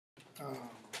Here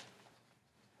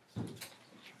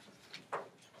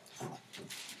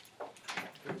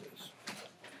it is.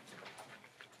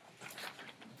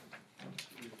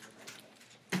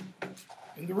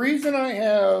 And the reason I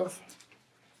have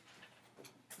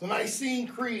the Nicene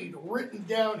Creed written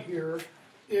down here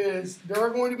is there are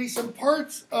going to be some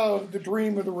parts of the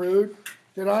Dream of the Rood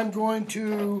that I'm going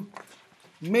to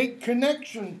make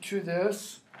connection to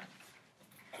this.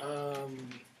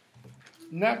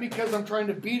 Not because I'm trying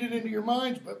to beat it into your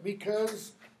minds, but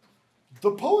because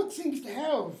the poet seems to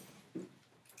have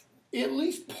at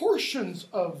least portions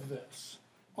of this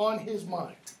on his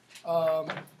mind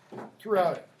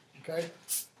throughout it. Okay,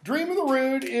 Dream of the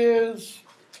Rood is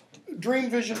dream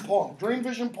vision poem. Dream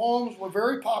vision poems were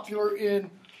very popular in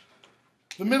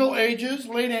the Middle Ages,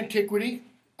 late antiquity.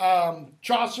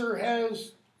 Chaucer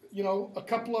has, a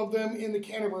couple of them in the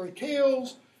Canterbury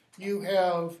Tales. You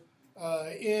have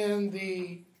in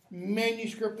the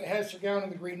manuscript that has Sir Gawain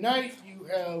and the Green Knight, you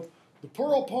have the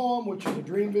Pearl poem, which is a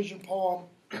dream vision poem.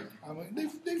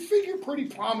 They figure pretty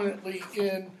prominently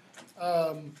in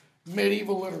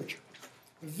medieval literature.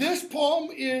 This poem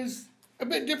is a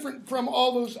bit different from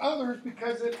all those others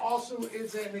because it also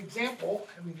is an example.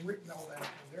 Having written all that in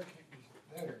there, can't use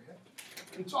that area.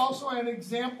 It's also an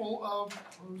example of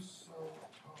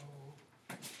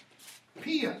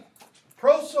prosopopia.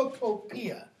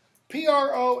 Prosopopia.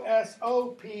 Prosopopia.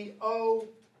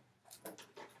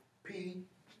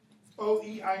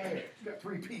 It's got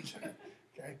 3 P's in it.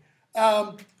 Okay.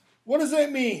 What does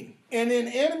that mean? An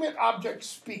inanimate object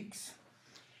speaks.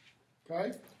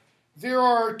 Okay. There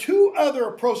are 2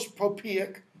 other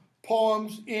prosopopic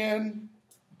poems in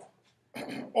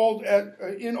Old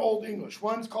English.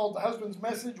 One's called The Husband's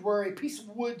Message, where a piece of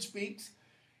wood speaks,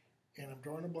 and I'm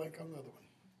drawing a blank on the other one.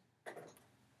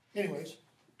 Anyways,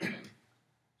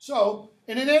 so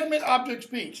an inanimate object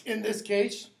speaks. In this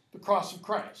case, the cross of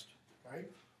Christ. Okay?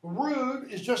 Rood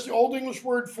is just the Old English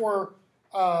word for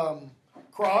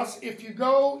cross. If you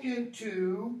go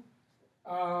into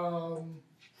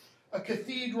a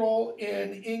cathedral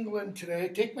in England today,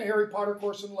 take my Harry Potter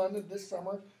course in London this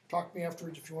summer. Talk to me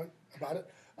afterwards if you want about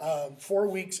it. 4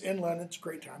 weeks in London, it's a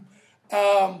great time.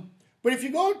 But if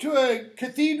you go to a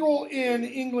cathedral in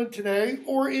England today,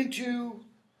 or into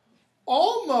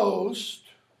almost,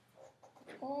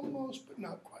 but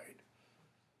not quite.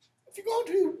 If you go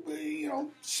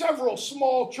to, several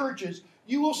small churches,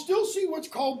 you will still see what's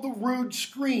called the Rood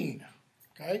screen.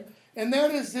 Okay, and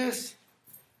that is this.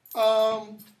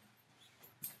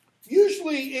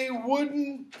 Usually a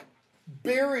wooden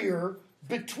barrier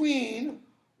between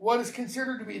what is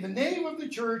considered to be the nave of the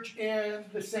church and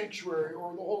the sanctuary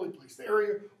or the holy place, the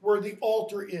area where the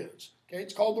altar is. Okay,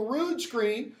 it's called the Rood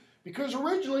screen because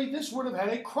originally this would have had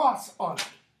a cross on it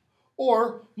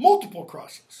or multiple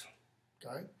crosses.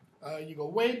 Okay, you go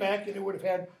way back and it would have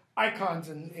had icons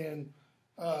and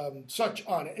such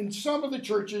on it. And some of the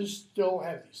churches still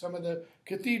have these. Some of the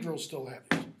cathedrals still have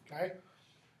these. Okay.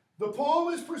 The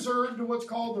poem is preserved in what's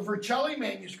called the Vercelli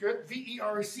manuscript,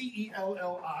 Vercelli,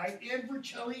 in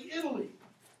Vercelli, Italy.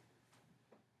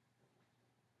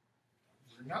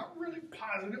 We're not really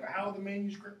positive how the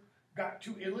manuscript got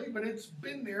to Italy, but it's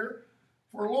been there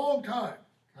for a long time.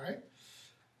 Okay?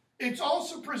 It's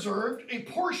also preserved, a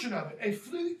portion of it, a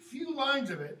few lines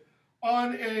of it,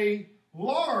 on a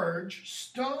large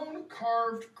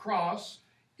stone-carved cross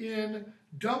in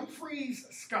Dumfries,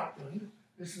 Scotland.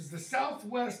 This is the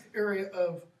southwest area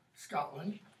of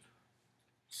Scotland.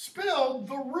 Spelled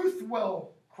the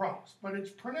Ruthwell cross, but it's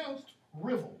pronounced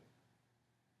Rivel.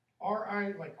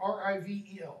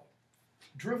 R-I-V-E-L.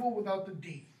 Drivel without the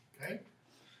D. Okay?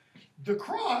 The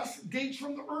cross dates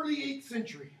from the early 8th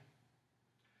century.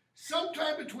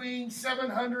 Sometime between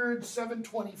 700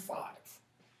 725.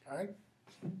 Okay?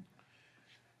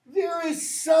 There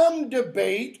is some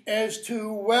debate as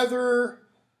to whether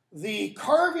the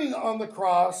carving on the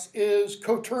cross is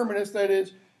coterminous, that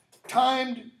is,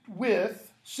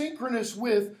 synchronous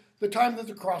with the time that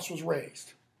the cross was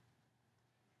raised.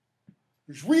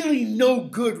 There's really no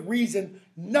good reason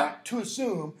not to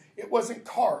assume it wasn't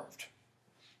carved.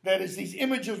 That is, these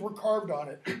images were carved on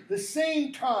it the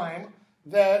same time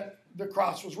that the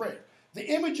cross was raised. The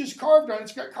image is carved on it.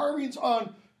 It's got carvings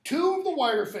on 2 of the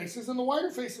wider faces, and the wider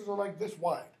faces are like this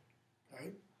wide.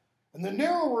 Okay? And the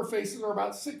narrower faces are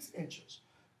about 6 inches.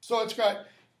 So it's got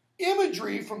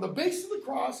imagery from the base of the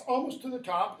cross almost to the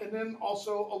top, and then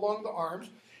also along the arms.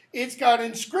 It's got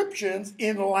inscriptions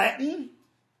in Latin,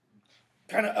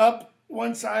 kind of up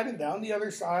one side and down the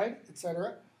other side,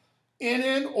 etc., and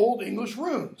in Old English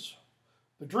runes.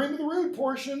 The Dream of the Rood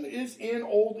portion is in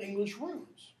Old English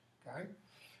runes. Okay?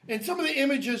 And some of the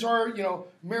images are,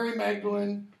 Mary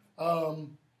Magdalene,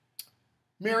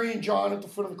 Mary and John at the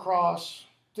foot of the cross,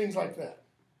 things like that.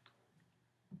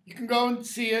 You can go and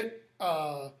see it.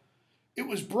 It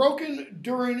was broken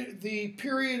during the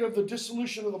period of the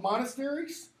dissolution of the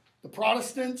monasteries. The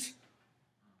Protestants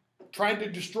tried to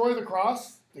destroy the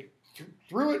cross. They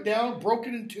threw it down, broke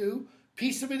it in two.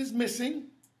 Piece of it is missing.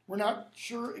 We're not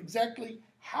sure exactly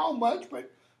how much, but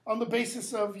on the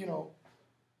basis of,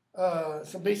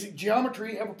 some basic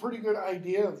geometry, have a pretty good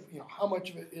idea of, how much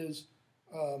of it is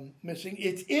missing.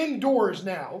 It's indoors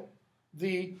now.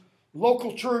 The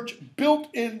local church built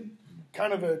in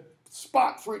kind of a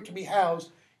spot for it to be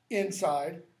housed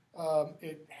inside.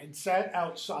 It had sat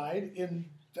outside in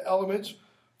the elements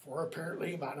for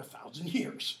apparently about 1,000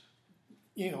 years,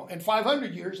 and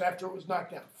 500 years after it was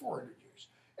knocked down, 400 years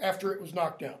after it was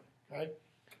knocked down, right?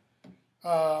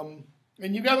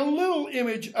 And you got a little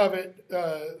image of it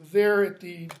there at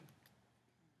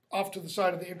off to the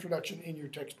side of the introduction in your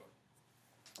textbook.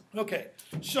 Okay,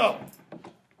 so,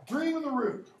 Dream of the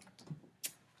Rood.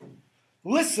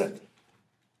 Listen.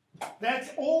 That's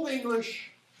Old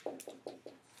English.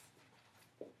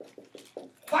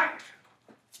 What?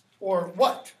 Or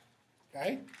what?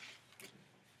 Okay?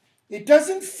 It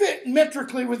doesn't fit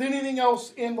metrically with anything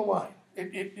else in the line.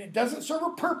 It doesn't serve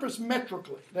a purpose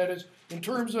metrically. That is, in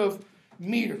terms of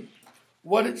meter.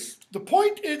 The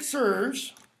point it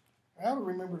serves, I ought to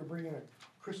remember to bring in a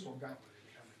crystal goblet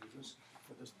every time I do this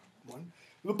for this one.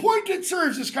 The point it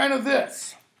serves is kind of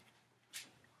this.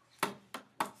 I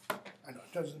know,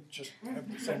 it doesn't just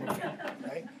have the same effect,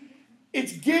 right?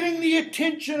 It's getting the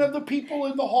attention of the people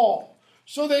in the hall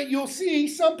so that you'll see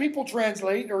some people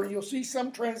translate, or you'll see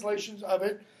some translations of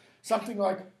it, something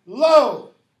like,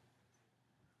 lo.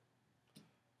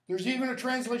 There's even a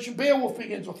translation, Beowulf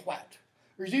begins with what?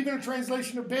 There's even a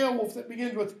translation of Beowulf that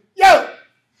begins with, yo!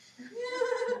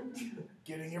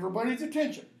 Getting everybody's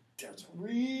attention. Doesn't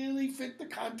really fit the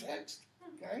context,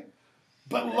 okay?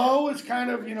 But lo is kind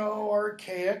of,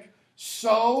 archaic.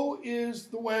 So is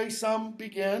the way some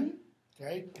begin,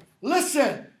 okay?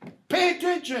 Listen, pay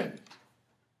attention,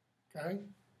 okay?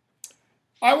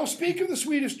 I will speak of the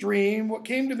sweetest dream, what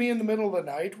came to me in the middle of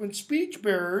the night, when speech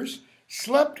bearers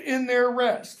slept in their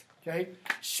rest, okay?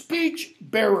 Speech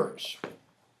bearers.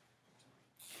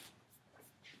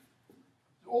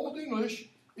 Old English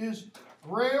is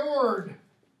reord.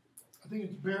 I think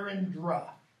it's berendra.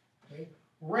 Okay?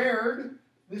 Reord,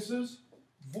 this is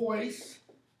voice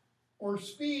or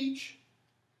speech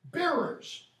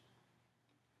bearers.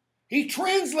 He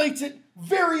translates it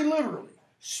very literally.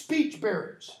 Speech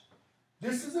bearers.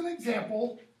 This is an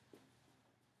example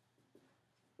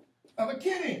of a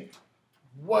kidding.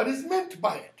 What is meant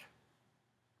by it?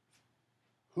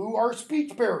 Who are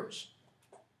speech bearers?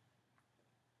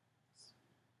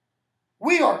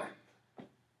 We are.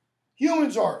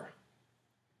 Humans are.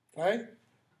 Okay?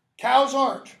 Cows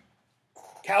aren't.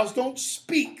 Cows don't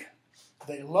speak.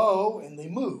 They low and they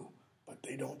moo, but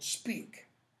they don't speak.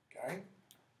 Okay?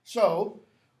 So,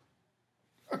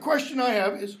 a question I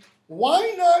have is,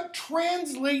 why not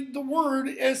translate the word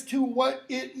as to what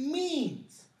it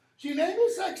means? See, an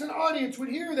Anglo-Saxon audience would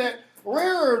hear that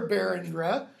rare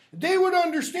berendra, they would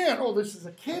understand, oh, this is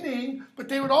a kidding, but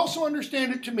they would also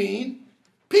understand it to mean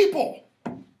people.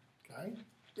 Okay?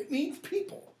 It means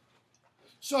people.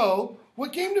 So,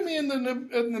 what came to me in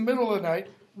the middle of the night,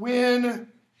 when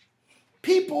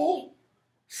people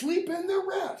sleep in their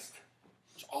rest.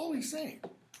 That's all he's saying.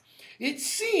 It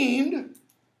seemed,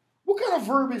 what kind of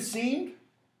verb is seemed?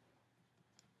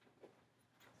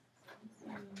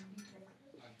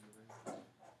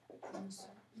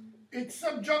 It's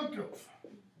subjunctive.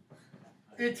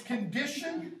 It's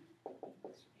condition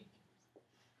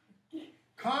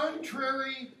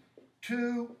contrary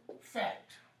to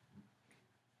fact.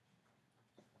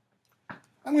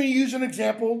 I'm going to use an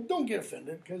example. Don't get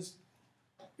offended because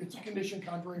it's a condition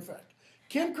contrary to fact.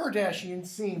 Kim Kardashian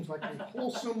seems like a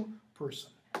wholesome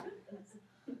person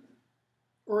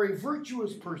or a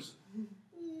virtuous person.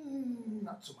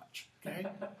 Not so much. Okay?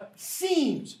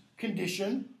 Seems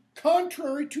condition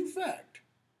contrary to fact.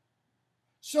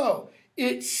 So,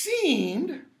 it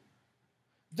seemed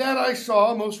that I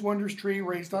saw a most wondrous tree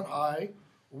raised on high,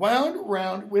 wound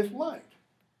round with light.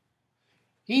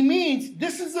 He means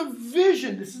this is a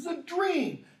vision, this is a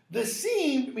dream. The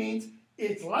seemed means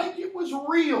it's like it was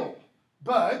real,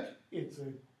 but it's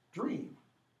a dream.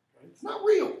 It's not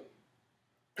real.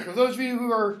 For those of you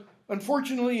who are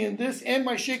unfortunately in this and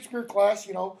my Shakespeare class,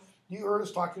 you heard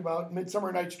us talking about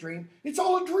Midsummer Night's Dream. It's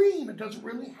all a dream. It doesn't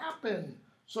really happen,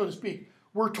 so to speak.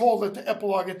 We're told that the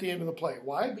epilogue at the end of the play.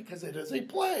 Why? Because it is a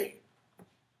play.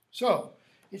 So,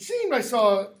 It seemed I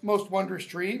saw a most wondrous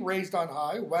tree raised on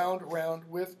high, wound around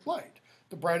with light,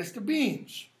 the brightest of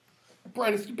beams. The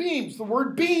brightest of beams. The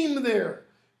word beam there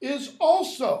is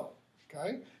also,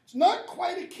 okay? It's not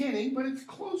quite a kinning, but it's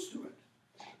close to it.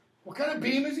 What kind of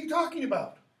beam is he talking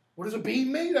about? What is a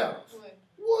beam made out of?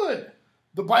 Wood.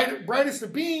 The brightest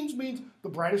of beams means the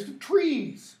brightest of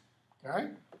trees. Okay?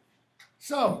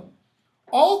 So,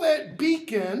 all that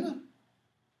beacon,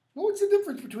 well, what's the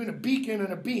difference between a beacon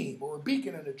and a beam, or a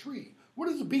beacon and a tree? What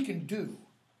does a beacon do?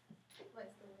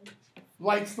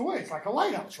 Lights the way. It's like a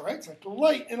lighthouse, right? It's like the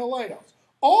light in a lighthouse.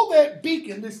 All that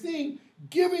beacon, this thing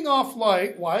giving off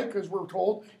light, why? Because we're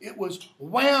told it was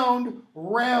wound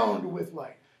round with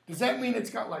light. Does that mean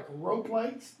it's got like rope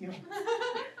lights? You know?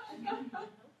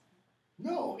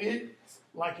 No, it's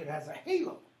like it has a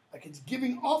halo, like it's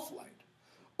giving off light.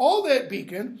 All that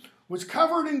beacon was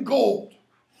covered in gold.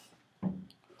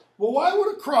 Well, why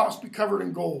would a cross be covered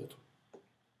in gold?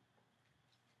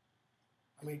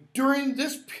 I mean, during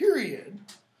this period,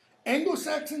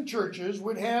 Anglo-Saxon churches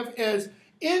would have as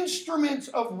instruments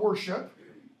of worship,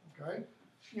 okay,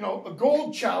 you know, a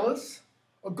gold chalice,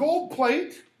 a gold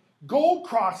plate, gold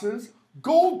crosses,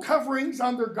 gold coverings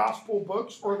on their gospel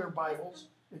books or their Bibles,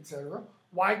 etc.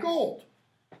 Why gold?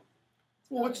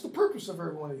 Well, what's the purpose of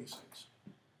every one of these things?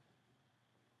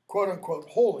 Quote unquote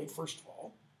holy, first of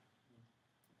all.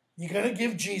 You're going to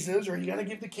give Jesus, or you're going to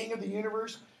give the King of the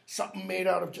universe something made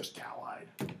out of just cowhide?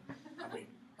 I mean,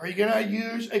 are you going to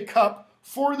use a cup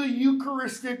for the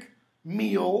Eucharistic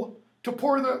meal to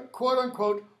pour the quote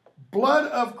unquote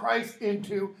blood of Christ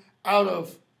into out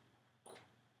of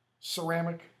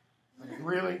ceramic? I mean,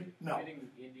 really? No. Getting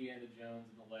Indiana Jones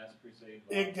in the Last Crusade.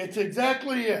 It's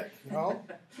exactly it. You know?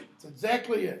 It's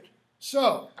exactly it.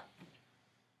 So,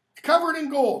 covered in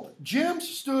gold, gems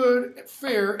stood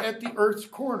fair at the earth's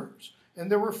corners,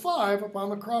 and there were 5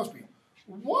 upon the crossbeam.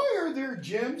 Why are there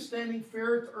gems standing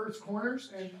fair at the earth's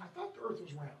corners? And I thought the earth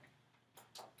was round.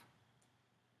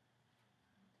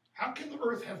 How can the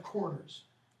earth have corners?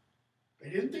 They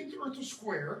didn't think the earth was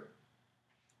square.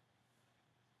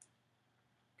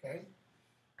 Okay.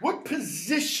 What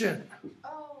position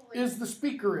is the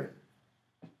speaker in?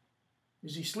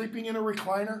 Is he sleeping in a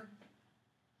recliner?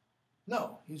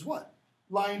 No. He's what?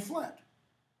 Lying flat.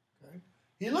 Okay.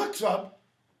 He looks up.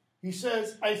 He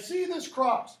says, I see this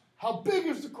cross. How big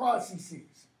is the cross he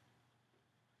sees?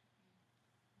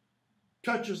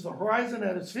 Touches the horizon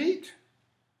at his feet.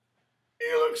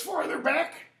 He looks farther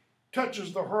back.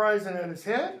 Touches the horizon at his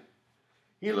head.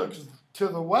 He looks to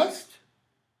the west.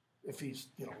 If he's,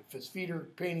 you know, if his feet are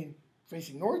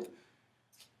facing north,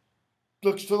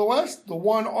 looks to the west. The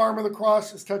one arm of the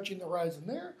cross is touching the horizon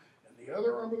there, and the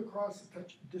other arm of the cross is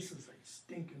touching. This is a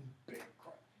stinking big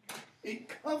cross. It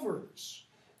covers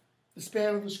the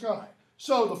span of the sky.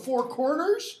 So the 4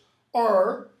 corners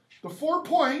are the 4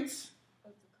 points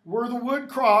where the wood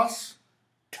cross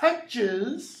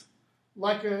touches,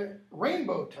 like a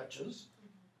rainbow touches,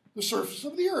 the surface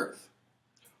of the earth.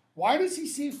 Why does he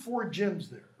see 4 gems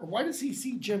there? Or why does he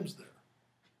see gems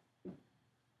there?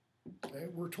 Okay,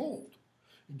 we're told.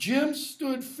 Gems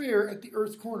stood fair at the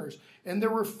earth's corners, and there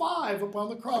were 5 upon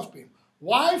the crossbeam.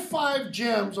 Why 5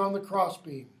 gems on the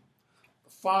crossbeam?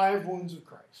 The 5 wounds of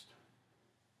Christ.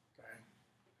 Okay.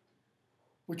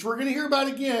 Which we're going to hear about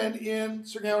again in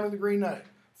Sir Gawain and the Green Knight.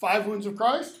 5 wounds of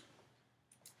Christ,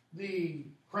 the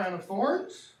crown of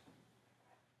thorns,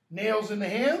 nails in the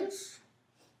hands,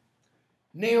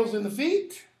 nails in the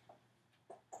feet,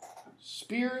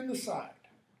 spear in the side.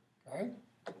 Okay?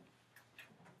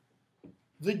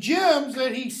 The gems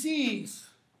that he sees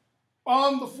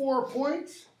on the 4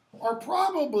 points are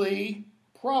probably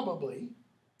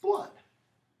blood,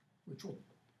 which we'll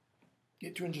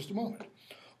get to in just a moment.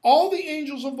 All the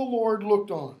angels of the Lord looked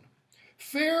on,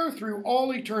 fair through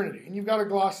all eternity. And you've got a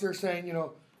gloss there saying, you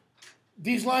know,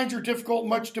 these lines are difficult,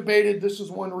 much debated. This is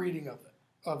one reading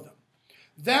of them.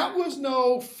 That was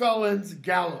no felon's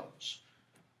gallows.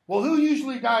 Well, who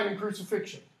usually died in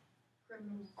crucifixion?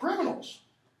 Criminals.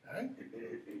 Okay?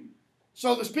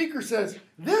 So the speaker says,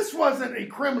 this wasn't a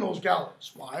criminal's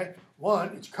gallows. Why?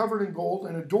 1, it's covered in gold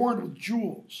and adorned with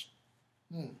jewels.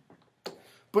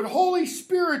 But holy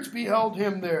spirits beheld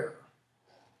him there.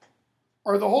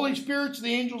 Are the Holy Spirits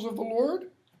the angels of the Lord?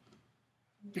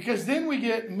 Because then we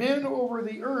get men over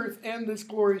the earth and this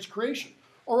glorious creation.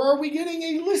 Or are we getting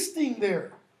a listing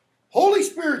there? Holy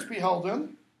Spirits beheld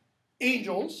him,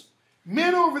 angels,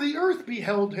 men over the earth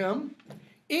beheld him,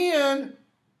 and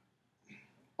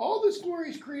all this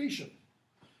glorious creation.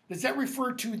 Does that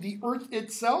refer to the earth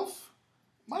itself?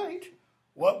 Might.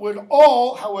 What would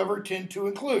all, however, tend to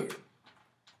include?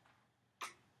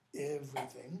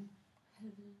 Everything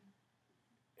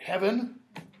heaven,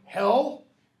 hell,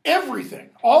 everything.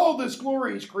 All of this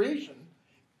glorious creation,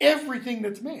 everything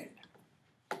that's made.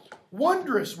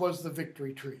 Wondrous was the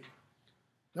victory tree.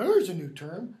 Now there's a new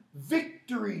term,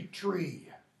 victory tree.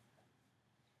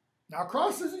 Now a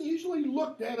cross isn't usually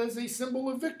looked at as a symbol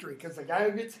of victory because the guy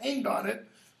who gets hanged on it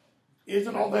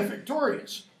isn't all that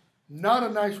victorious. Not a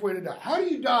nice way to die. How do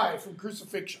you die from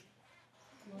crucifixion?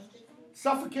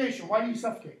 Suffocation. Why do you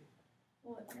suffocate?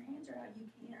 Well, if your hands are out, you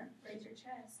can't raise your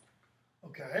chest.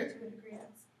 Okay. To a degree,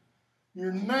 that's...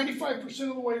 You're 95%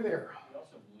 of the way there. You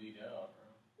also bleed out,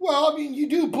 right? Well, I mean, you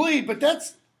do bleed, but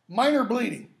that's minor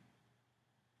bleeding.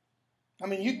 I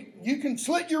mean, you can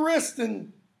slit your wrist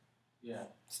and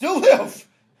still live.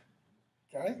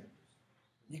 Okay?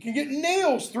 You can get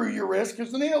nails through your wrist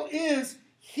because the nail is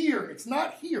here. It's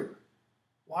not here.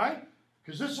 Why?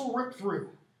 Because this will rip through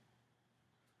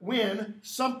when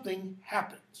something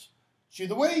happens. See,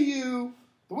 the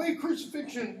way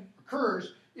crucifixion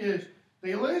occurs is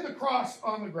they lay the cross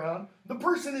on the ground. The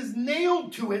person is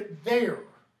nailed to it there.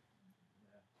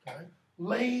 Okay?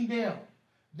 Laying down.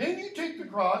 Then you take the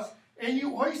cross and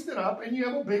you hoist it up and you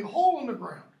have a big hole in the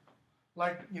ground.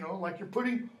 Like you're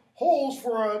putting holes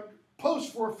for a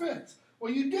post for a fence.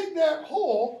 Well, you dig that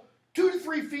hole 2 to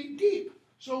 3 feet deep.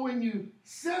 So when you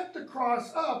set the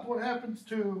cross up, what happens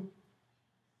to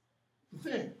the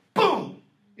thing? Boom!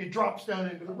 It drops down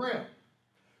into the ground.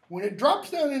 When it drops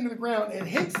down into the ground and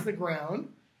hits the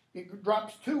ground, it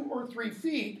drops 2 or 3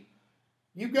 feet.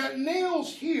 You've got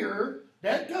nails here.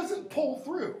 That doesn't pull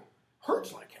through.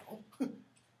 Hurts like hell.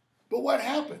 But what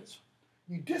happens?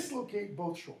 You dislocate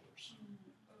both shoulders.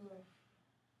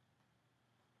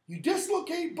 You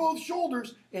dislocate both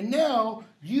shoulders, and now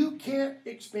you can't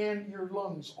expand your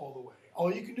lungs all the way.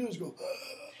 All you can do is go.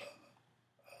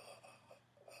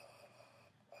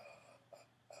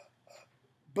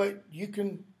 But you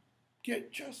can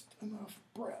get just enough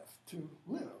breath to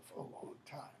live a long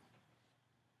time.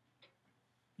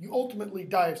 You ultimately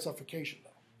die of suffocation,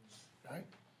 though. Right?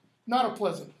 Not a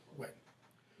pleasant way.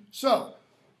 So,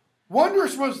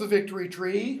 wondrous was the victory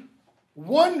tree.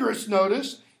 Wondrous,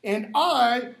 notice, and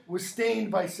I was stained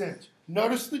by sins.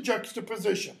 Notice the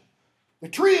juxtaposition. The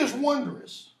tree is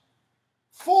wondrous,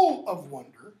 full of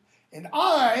wonder, and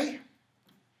I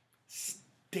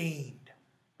stained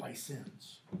by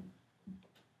sins,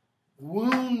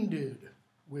 wounded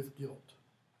with guilt.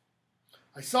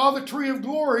 I saw the tree of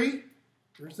glory.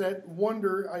 There's that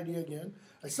wonder idea again.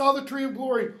 I saw the tree of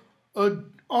glory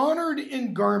honored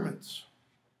in garments.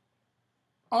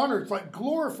 Honored, like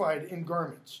glorified in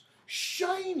garments.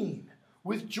 Shining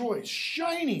with joy.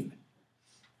 Shining.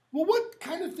 Well, what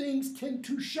kind of things tend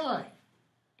to shine?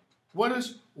 What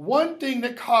is one thing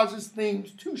that causes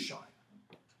things to shine?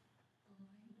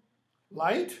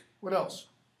 Light. What else?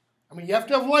 I mean, you have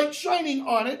to have light shining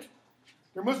on it.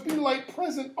 There must be light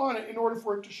present on it in order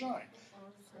for it to shine.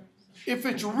 If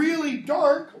it's really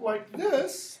dark like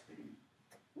this,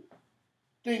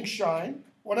 things shine.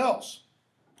 What else?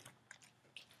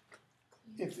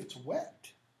 If it's wet,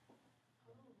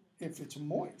 if it's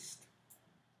moist,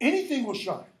 anything will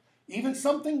shine. Even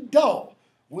something dull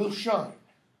will shine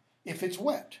if it's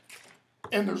wet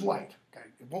and there's light. Okay,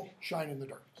 it won't shine in the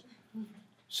darkness.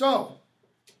 So,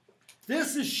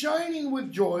 this is shining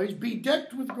with joys,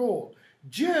 bedecked with gold.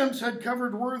 Gems had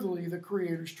covered worthily the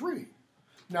Creator's tree.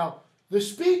 Now, the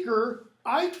speaker,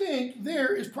 I think,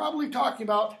 there is probably talking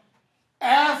about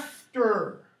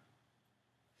after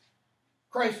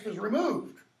Christ is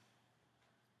removed.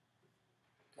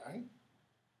 Okay?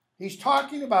 He's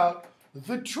talking about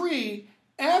the tree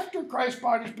after Christ's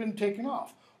body's been taken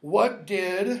off. What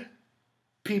did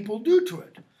people do to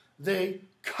it? They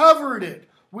covered it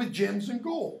with gems and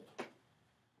gold.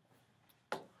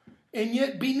 And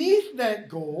yet beneath that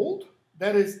gold,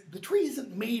 that is, the tree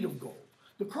isn't made of gold.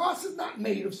 The cross is not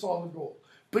made of solid gold.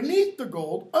 Beneath the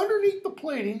gold, underneath the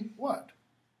plating, what?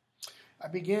 I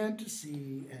began to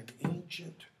see an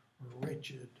ancient,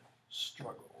 wretched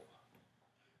struggle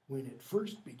when it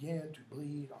first began to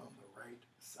bleed on the right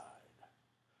side.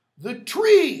 The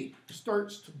tree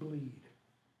starts to bleed.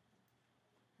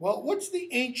 Well, what's the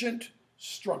ancient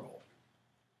struggle?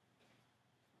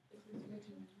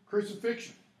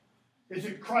 Crucifixion. Is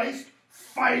it Christ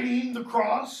fighting the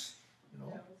cross?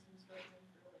 No.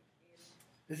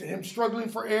 Is it him struggling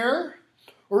for air?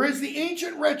 Or is the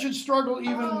ancient wretched struggle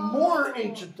even more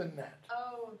ancient than that?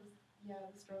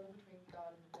 The struggle between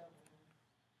God and the devil.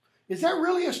 Is that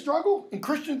really a struggle in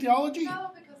Christian theology?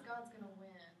 No, because God's going to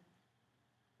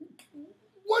win.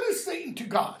 What is Satan to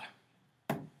God?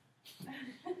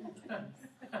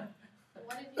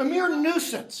 A mere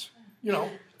nuisance,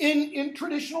 in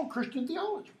traditional Christian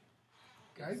theology.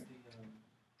 Okay?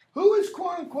 Who is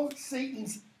quote-unquote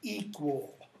Satan's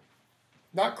equal?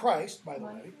 Not Christ, by the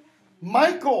way.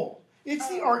 Michael. It's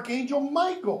the Archangel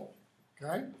Michael.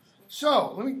 Okay?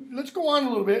 So, let's go on a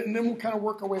little bit, and then we'll kind of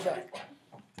work our way back.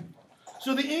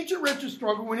 So the ancient wretched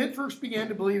struggle when it first began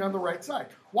to bleed on the right side.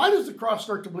 Why does the cross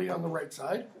start to bleed on the right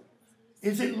side?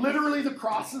 Is it literally the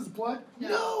cross's blood?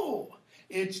 No.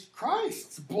 It's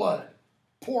Christ's blood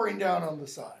pouring down on the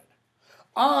side.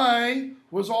 I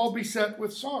was all beset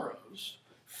with sorrows,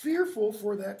 fearful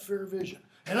for that fair vision.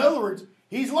 In other words,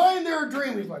 he's lying there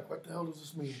dreaming. He's like, what the hell does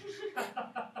this mean?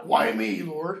 Why me,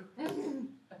 Lord?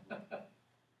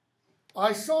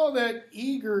 I saw that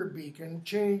eager beacon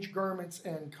change garments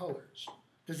and colors.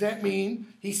 Does that mean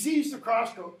he sees the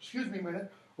cross, go, excuse me a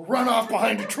minute, run off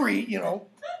behind a tree,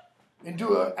 and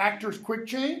do an actor's quick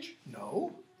change?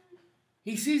 No.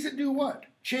 He sees it do what?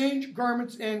 Change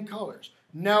garments and colors.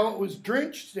 Now it was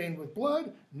drenched, stained with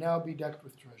blood, now bedecked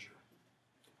with treasure.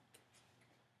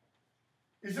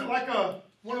 Is it like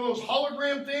one of those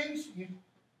hologram things? You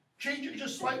change it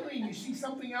just slightly and you see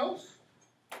something else?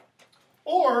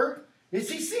 Or is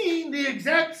he seeing the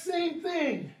exact same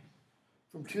thing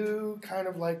from two kind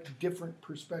of like different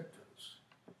perspectives?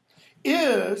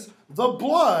 Is the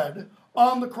blood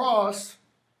on the cross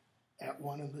at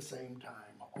one and the same time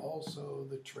also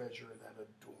the treasure that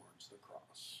adorns the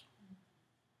cross?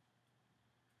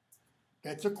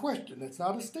 That's a question. That's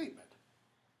not a statement.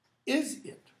 Is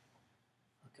it?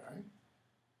 Okay.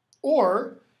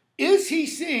 Or is he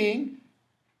seeing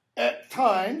at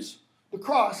times the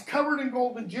cross covered in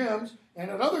golden gems, and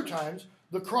at other times,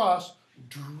 the cross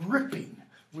dripping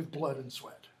with blood and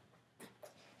sweat?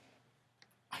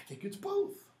 I think it's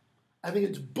both. I think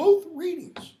it's both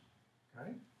readings.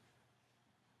 Okay?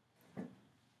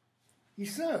 He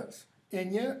says,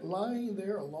 and yet lying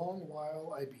there a long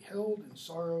while, I beheld in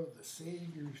sorrow the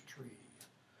Savior's tree,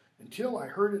 until I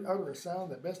heard it utter a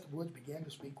sound that best of woods began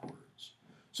to speak words.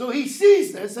 So he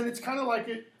sees this, and it's kind of like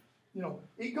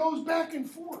it goes back and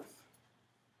forth.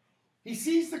 He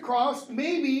sees the cross,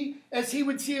 maybe as he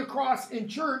would see a cross in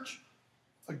church,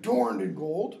 adorned in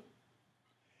gold.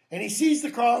 And he sees the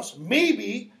cross,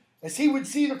 maybe, as he would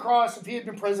see the cross if he had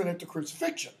been present at the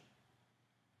crucifixion.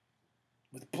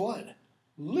 With blood,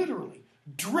 literally,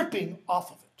 dripping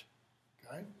off of it.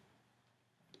 Okay?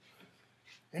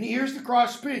 And he hears the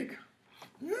cross speak.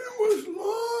 It was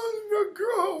long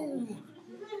ago.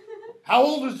 How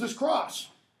old is this cross?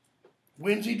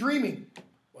 When's he dreaming?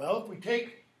 Well, if we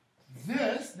take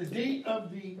this, the date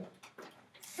of the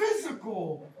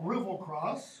physical rival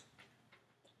cross,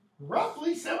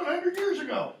 roughly 700 years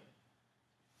ago.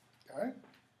 Okay?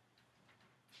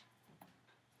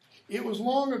 It was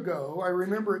long ago, I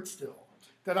remember it still,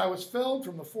 that I was felled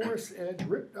from the forest's edge,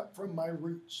 ripped up from my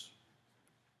roots.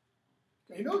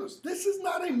 Okay, notice, this is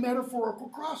not a metaphorical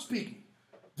cross speaking.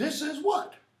 This is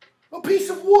what? A piece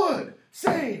of wood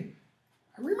saying,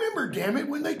 I remember, damn it,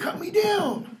 when they cut me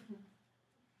down.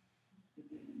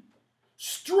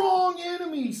 Strong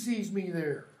enemy sees me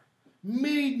there,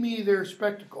 made me their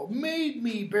spectacle, made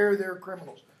me bear their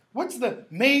criminals. What's the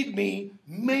made me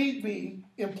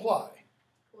imply?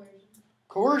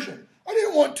 Coercion. I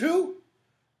didn't want to.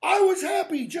 I was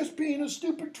happy just being a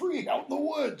stupid tree out in the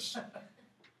woods.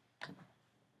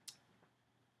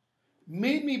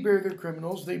 Made me bear their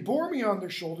criminals. They bore me on their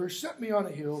shoulders, set me on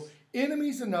a hill.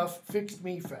 Enemies enough fixed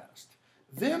me fast.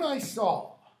 Then I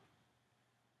saw.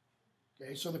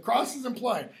 Okay, so the cross is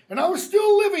implying. And I was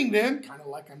still living then, kind of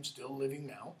like I'm still living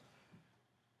now.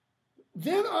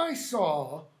 Then I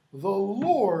saw the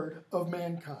Lord of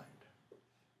mankind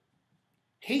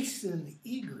hasten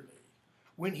eagerly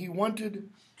when he wanted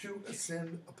to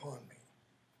ascend upon me.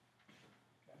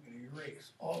 I'm going to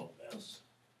erase all of this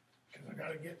because I've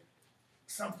got to get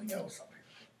something else up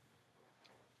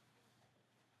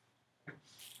here.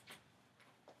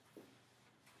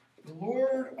 The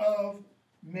Lord of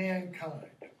mankind.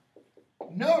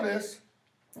 Notice,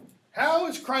 how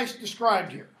is Christ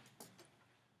described here?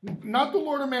 Not the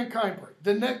Lord of mankind part.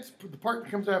 The part that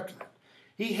comes after that.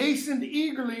 He hastened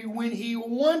eagerly when he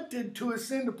wanted to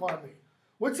ascend upon me.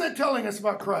 What's that telling us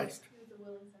about Christ? He was a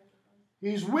willing sacrifice.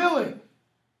 He's willing.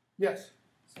 Yes.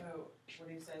 So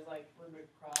when he says, like, when the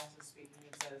cross is speaking,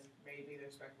 it says, maybe they're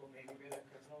spectacle, maybe they're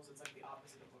criminals. It's like the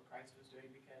opposite of what Christ was doing,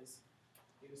 because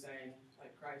he was saying,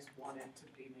 like, Christ wanted to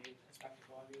be made a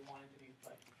spectacle, and he wanted to be,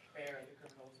 like, bear the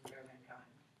criminals and bear mankind.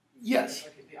 Yes.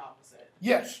 It's like the opposite.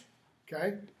 Yes.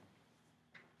 Okay.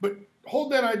 But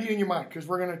hold that idea in your mind, because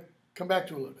we're going to come back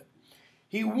to it a little bit.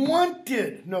 He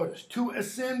wanted, notice, to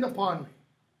ascend upon me.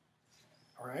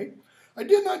 All right? I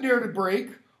did not dare to break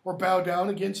or bow down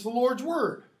against the Lord's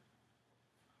word.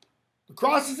 The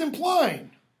cross is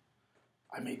implying,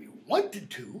 I maybe wanted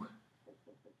to.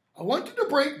 I wanted to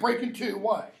break in two.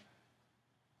 Why?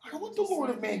 I don't want the Lord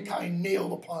of mankind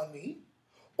nailed upon me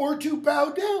or to bow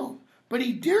down. But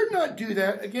he dared not do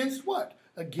that against what?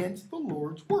 Against the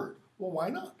Lord's word. Well, why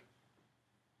not?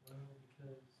 Well,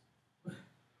 because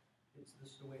it's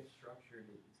just the way it's structured.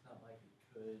 It's not like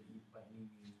it could by any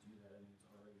means do that. I mean, it's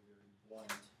already very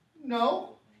blunt.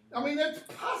 No. I mean, that's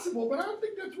possible, but I don't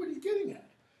think that's what he's getting at.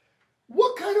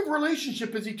 What kind of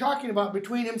relationship is he talking about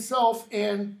between himself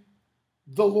and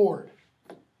the Lord?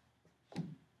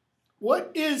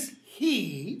 What is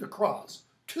he, the cross,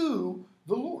 to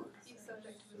the Lord? He's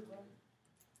subject to his will.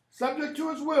 Subject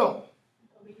to his will.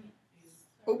 Obedient.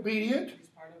 Obedient. He's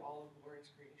part of all of the Lord's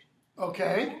creation.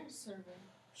 Okay. Servant.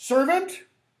 Servant.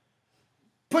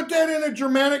 Put that in a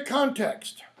Germanic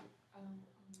context.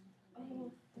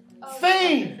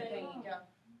 Thane. Yeah.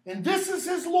 And this is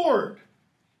his Lord.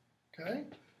 Okay?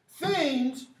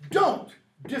 Thanes don't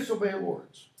disobey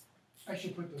lords. I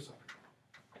should put this up.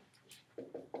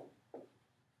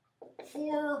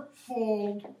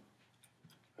 Fourfold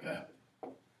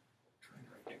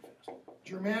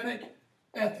Germanic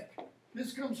ethic.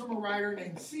 This comes from a writer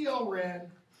named C.L. Wren,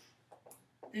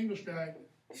 English guy.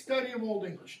 Study of Old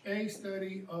English. A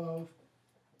study of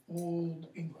Old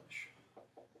English.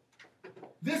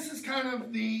 This is kind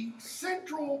of the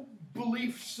central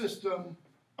belief system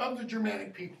of the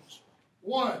Germanic peoples.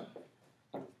 1,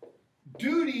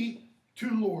 duty to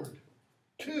Lord.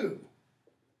 2,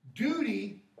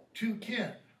 duty to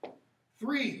kin.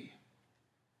 3,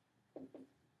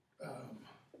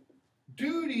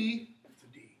 duty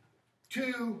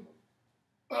to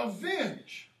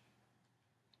avenge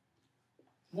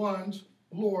one's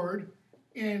Lord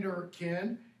and or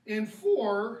kin. And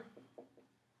 4,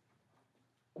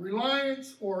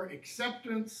 reliance or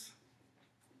acceptance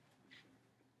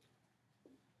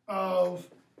of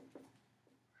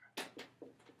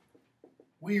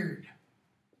weird.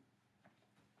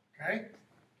 Okay?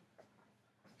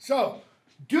 So,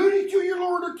 duty to your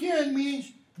Lord or kin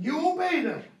means you obey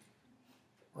them.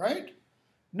 Right?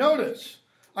 Notice,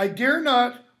 I dare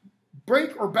not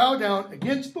break or bow down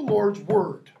against the Lord's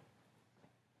word.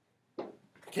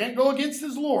 Can't go against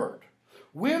his Lord.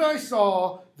 When I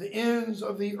saw the ends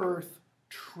of the earth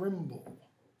tremble.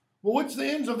 Well, what's the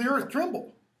ends of the earth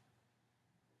tremble?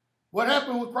 What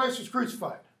happened when Christ was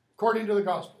crucified, according to the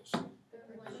Gospels?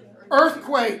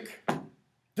 Earthquake.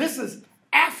 This is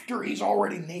after he's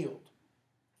already nailed.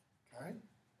 Okay?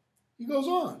 He goes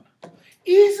on.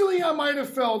 Easily I might have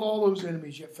felled all those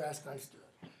enemies, yet fast I stood.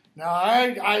 Now,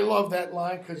 I love that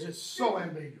line because it's so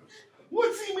ambiguous.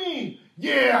 What's he mean?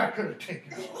 Yeah, I could have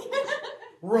taken out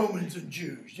Romans and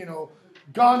Jews,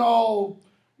 gone all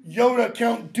Yoda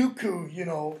Count Dooku,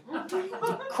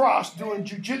 the cross doing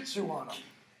jujitsu on them.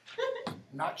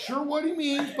 Not sure what he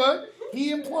means, but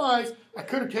he implies I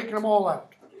could have taken them all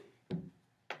out.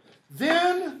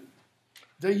 Then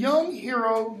the young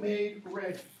hero made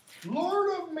ready. Lord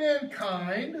of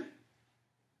mankind.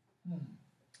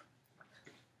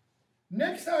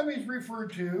 Next time he's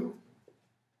referred to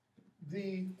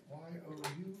the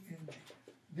Y-O-U-N-G.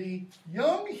 The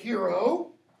young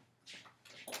hero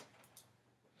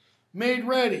made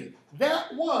ready.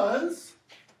 That was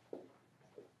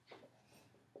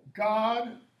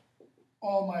God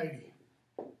Almighty.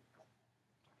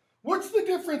 What's the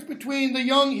difference between the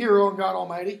young hero and God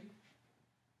Almighty?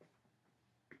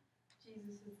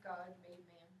 Jesus is God made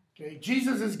man. Okay,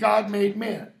 Jesus is God made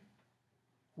man.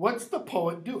 What's the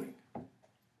poet doing?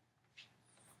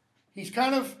 He's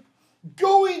kind of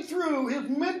going through his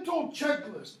mental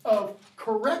checklist of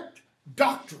correct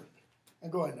doctrine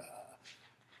and going,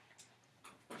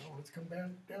 let's come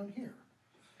down here.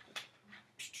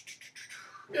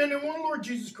 And in one Lord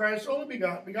Jesus Christ, only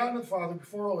begotten of the Father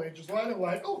before all ages, light of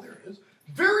light. Oh, there it is.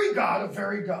 Very God of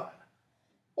very God.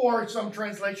 Or in some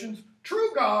translations,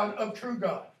 true God of true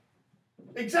God.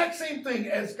 Exact same thing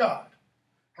as God.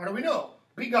 How do we know?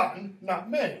 Begotten, not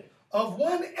made. Of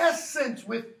one essence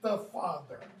with the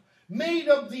Father. Made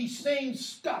of the same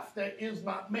stuff that is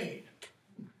not made.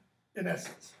 In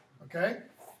essence. Okay?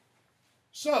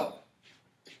 So,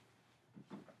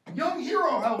 young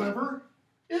hero, however,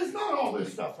 is not all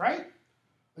this stuff, right?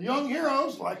 The young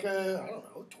hero's like a,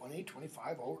 20,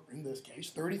 25, or in this case,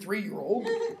 33-year-old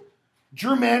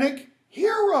Germanic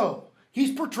hero.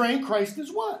 He's portraying Christ as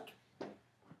what?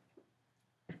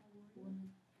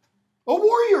 A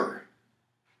warrior.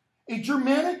 A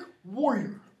Germanic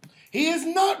warrior. He is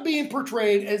not being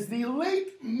portrayed as the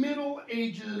late Middle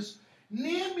Ages,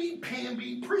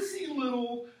 namby-pamby, prissy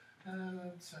little,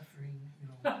 suffering,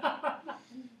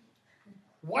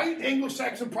 white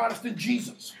Anglo-Saxon Protestant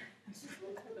Jesus.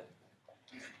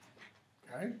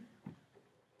 Okay?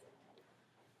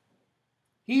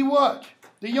 He what?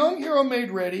 The young hero made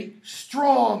ready,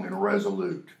 strong and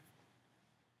resolute,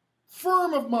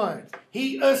 firm of mind.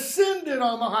 He ascended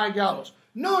on the high gallows.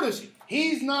 Notice,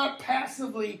 he's not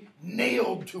passively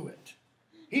nailed to it.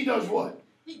 He does what?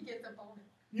 He gets up on it.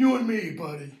 You and me,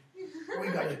 buddy. We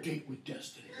got a date with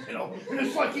destiny. You know, and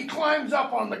it's like he climbs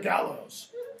up on the gallows.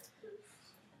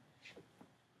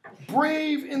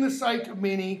 Brave in the sight of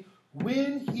many,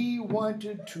 when he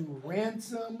wanted to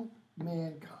ransom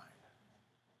mankind.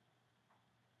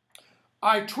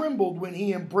 I trembled when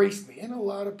he embraced me. And a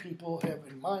lot of people have,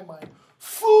 in my mind,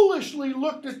 foolishly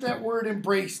looked at that word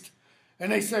embraced.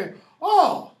 And they say,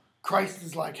 oh, Christ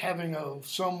is like having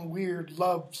some weird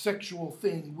love sexual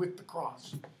thing with the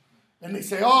cross. And they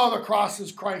say, oh, the cross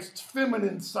is Christ's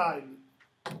feminine side.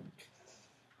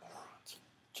 Morons.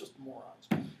 Just morons.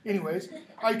 Anyways,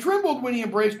 I trembled when he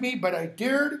embraced me, but I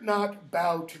dared not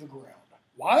bow to the ground.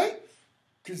 Why?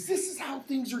 Because this is how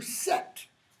things are set.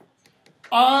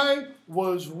 I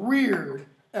was reared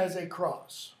as a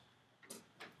cross.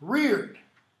 Reared.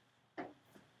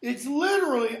 It's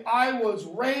literally, I was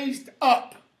raised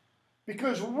up.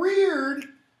 Because reared,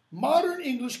 modern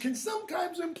English can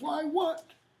sometimes imply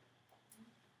what?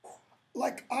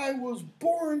 Like I was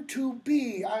born to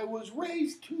be. I was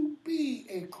raised to be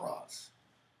a cross.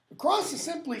 The cross is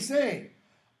simply saying,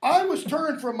 I was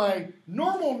turned from my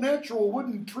normal, natural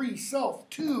wooden tree self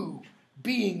to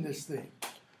being this thing.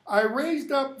 I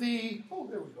raised up the, oh,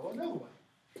 there we go, another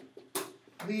one.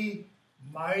 The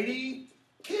mighty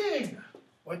king.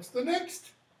 What's the next?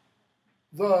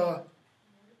 The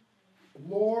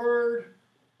Lord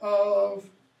of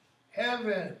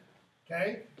heaven.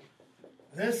 Okay?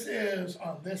 This is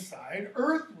on this side,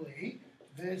 earthly.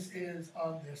 This is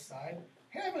on this side,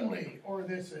 heavenly. Or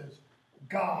this is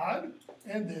God,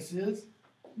 and this is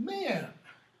man.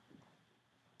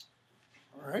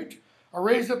 All right? I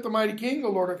raised up the mighty king, the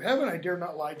Lord of heaven. I dare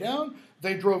not lie down.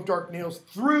 They drove dark nails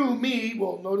through me.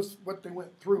 Well, notice what they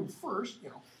went through first. You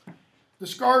know, the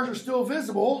scars are still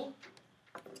visible.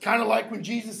 Kind of like when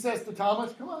Jesus says to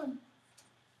Thomas, come on.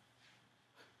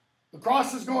 The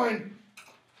cross is going,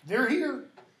 they're here.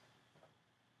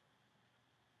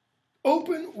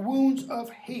 Open wounds of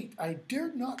hate. I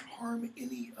dared not harm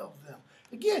any of them.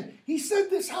 Again, he said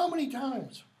this how many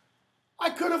times? I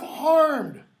could have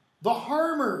harmed the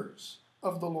harmers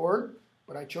of the Lord,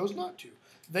 but I chose not to.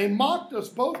 They mocked us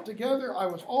both together. I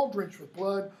was all drenched with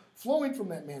blood flowing from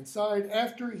that man's side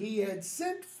after he had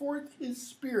sent forth his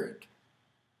spirit.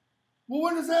 Well,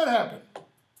 when does that happen?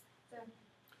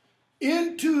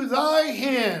 Into thy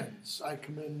hands I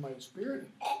commend my spirit.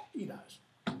 He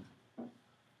dies.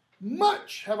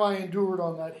 Much have I endured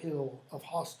on that hill of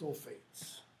hostile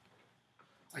fates.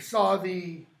 I saw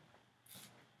the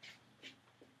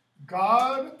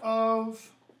God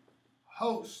of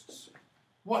hosts,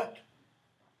 what?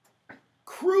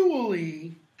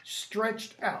 Cruelly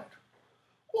stretched out.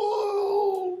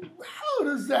 Well, how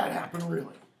does that happen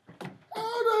really?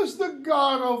 How does the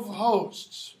God of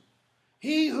hosts,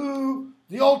 he who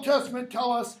the Old Testament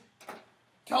tells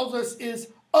us is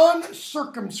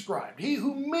uncircumscribed, he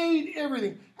who made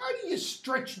everything, how do you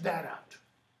stretch that out?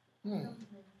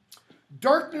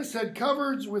 Darkness had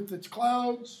covered with its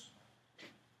clouds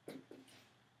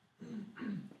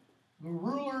the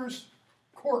ruler's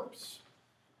corpse.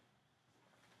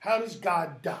 How does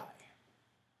God die?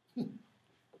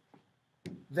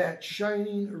 That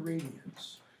shining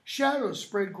radiance. Shadows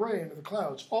spread gray into the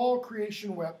clouds. All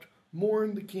creation wept,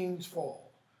 mourned the king's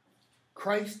fall.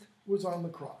 Christ was on the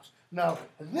cross. Now,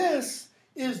 this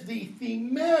is the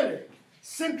thematic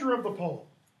center of the poem.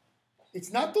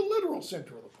 It's not the literal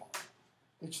center of the poem.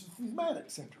 It's the thematic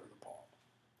center of the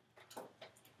poem.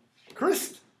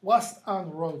 Christ was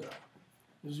an Rood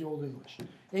is the Old English.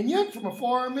 And yet from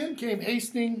afar men came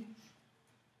hastening.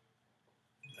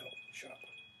 No, shut up.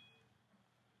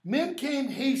 Men came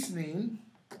hastening,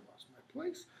 lost my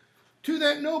place, to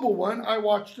that noble one. I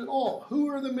watched it all. Who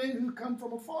are the men who come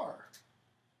from afar?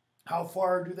 How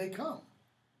far do they come?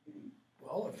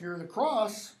 Well, if you're the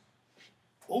cross,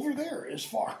 over there is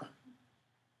far.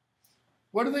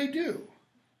 What do?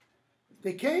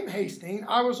 They came hastening.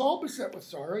 I was all beset with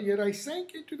sorrow, yet I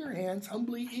sank into their hands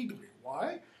humbly, eagerly.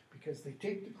 Why? Because they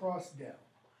take the cross down.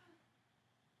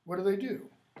 What do?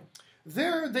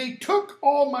 There they took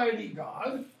Almighty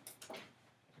God.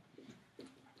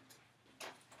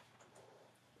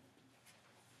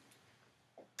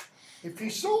 If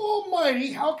he's so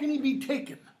almighty, how can he be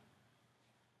taken?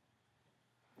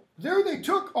 There they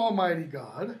took Almighty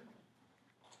God,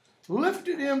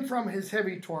 lifted him from his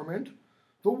heavy torment.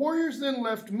 The warriors then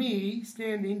left me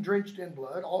standing, drenched in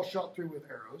blood, all shot through with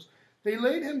arrows. They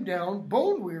laid him down,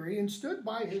 bone weary, and stood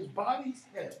by his body's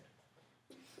head.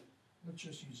 Let's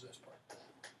just use this part.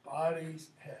 Body's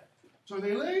head. So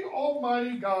they laid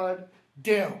Almighty God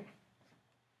down.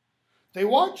 They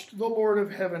watched the Lord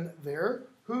of heaven there,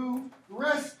 who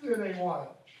rested a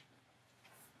while.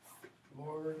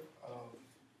 Lord of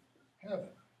heaven.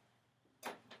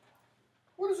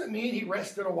 What does it mean he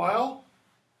rested a while?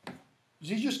 Is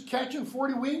he just catching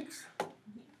 40 winks?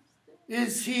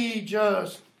 Is he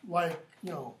just like,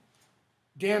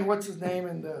 Dan, what's his name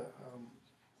in the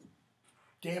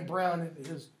Dan Brown in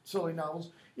his silly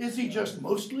novels? Is he just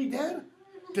mostly dead?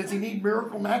 Does he need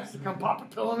Miracle Max to come pop a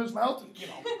pill in his mouth and,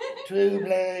 to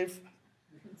believe?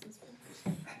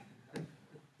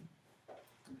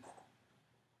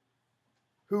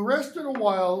 Who rested a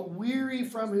while, weary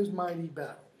from his mighty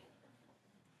battle.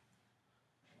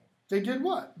 They did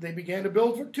what? They began to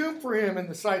build a tomb for him in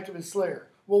the sight of his slayer.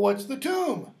 Well, what's the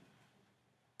tomb?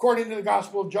 According to the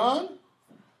Gospel of John,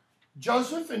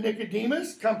 Joseph and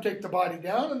Nicodemus come take the body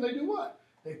down, and they do what?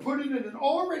 They put it in an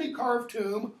already carved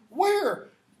tomb. Where?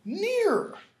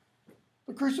 Near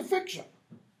the crucifixion.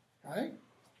 Okay?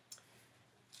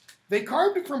 They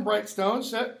carved it from bright stone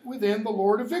set within the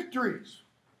Lord of Victories.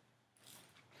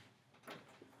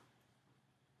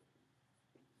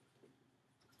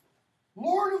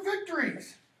 Lord of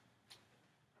Victories.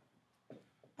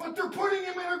 But they're putting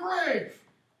him in a grave.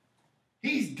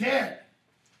 He's dead.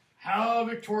 How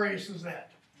victorious is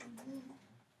that?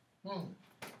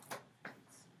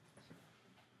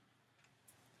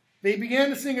 They began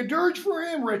to sing a dirge for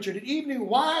him, wretched at evening.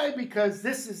 Why? Because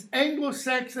this is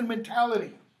Anglo-Saxon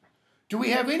mentality. Do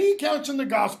we have any accounts in the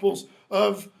Gospels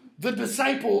of the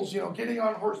disciples, getting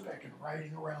on horseback and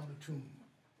riding around the tomb?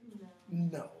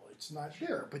 No, it's not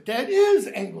there. But that is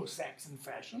Anglo-Saxon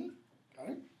fashion.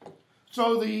 Okay?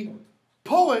 So the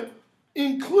poet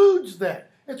includes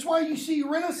that. That's why you see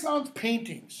Renaissance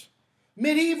paintings,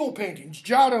 medieval paintings,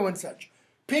 Giotto and such,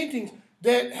 paintings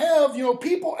that have,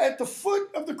 people at the foot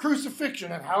of the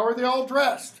crucifixion. And how are they all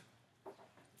dressed?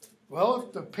 Well,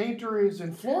 if the painter is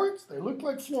in Florence, they look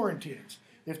like Florentines.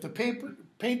 If the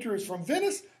painter is from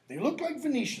Venice, they look like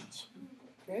Venetians.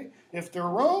 Okay? If they're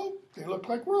Rome, they look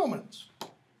like Romans.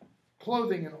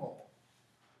 Clothing and all.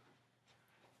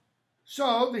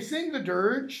 So they sing the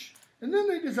dirge, and then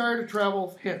they desire to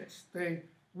travel hence. They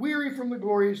weary from the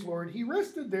glorious Lord. He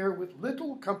rested there with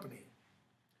little company.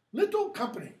 Little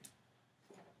company.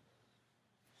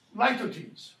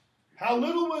 Litotes. How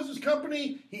little was his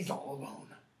company? He's all alone.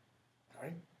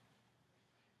 Right?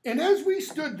 And as we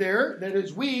stood there, that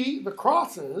is we, the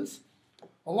crosses,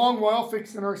 a long while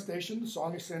fixed in our station, the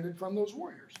song ascended from those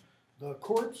warriors. The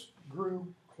corpse grew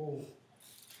cold.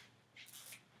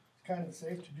 It's kind of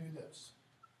safe to do this.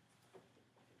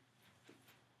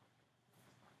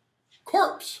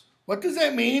 Corpse. What does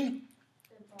that mean?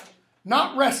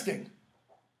 Not resting.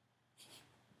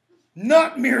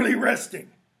 Not merely resting.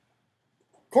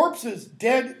 Corpse is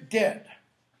dead, dead.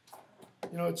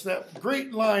 It's that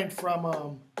great line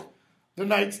from The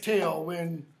Knight's Tale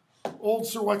when old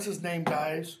Sir What's-His-Name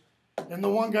dies, and the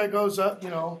one guy goes up,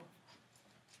 the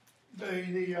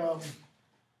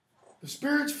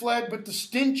spirits fled, but the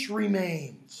stench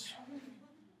remains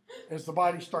as the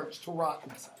body starts to rot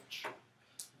and such.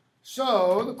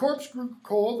 So the corpse grew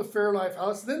cold, the fair life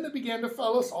house. Then they began to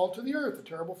fell us all to the earth, a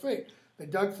terrible fate. They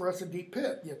dug for us a deep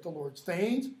pit, yet the Lord's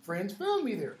thanes, friends, found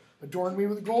me there, adorned me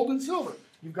with gold and silver.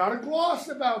 You've got a gloss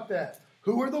about that.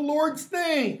 Who are the Lord's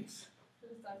thanes?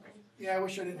 Yeah, I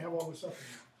wish I didn't have all this up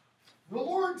here. The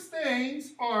Lord's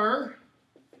thanes are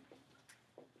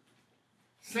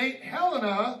St.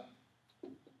 Helena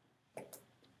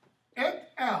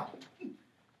et al.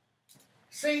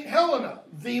 St. Helena,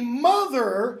 the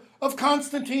mother of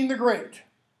Constantine the Great.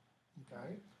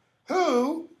 Okay.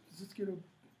 Who, does this get a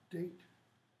date?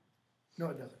 No,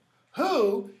 it doesn't.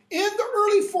 Who, in the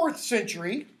early 4th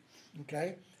century,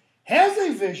 okay, has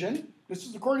a vision, this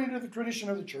is according to the tradition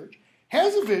of the church,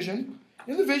 has a vision,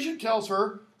 and the vision tells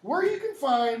her where you can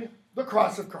find the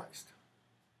cross of Christ.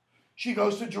 She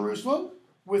goes to Jerusalem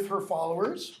with her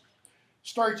followers,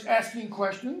 starts asking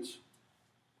questions,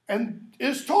 and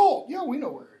is told, yeah, we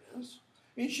know where it is.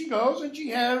 And she goes and she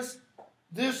has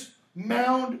this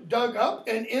mound dug up,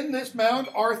 and in this mound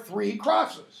are 3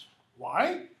 crosses.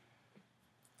 Why?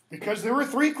 Because there were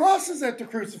 3 crosses at the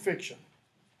crucifixion.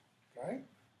 Okay?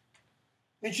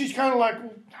 And she's kind of like,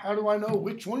 well, how do I know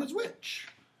which one is which?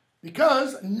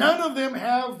 Because none of them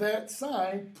have that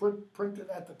sign printed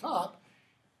at the top,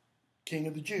 King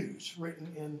of the Jews,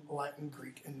 written in Latin,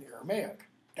 Greek, and Aramaic.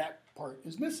 that part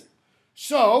is missing.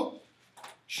 So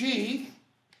she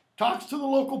talks to the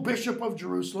local bishop of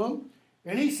Jerusalem,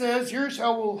 and he says, here's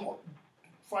how we'll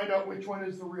find out which one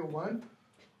is the real one.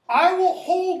 I will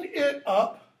hold it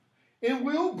up, and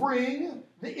we'll bring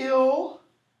the ill,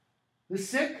 the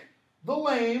sick, the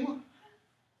lame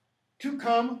to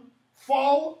come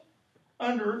fall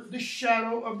under the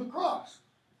shadow of the cross.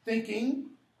 Thinking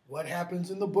what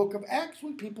happens in the book of Acts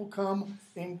when people come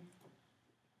and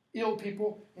ill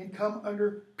people and come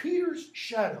under Peter's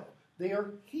shadow. They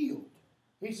are healed.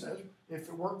 He says, if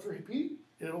it worked for Pete,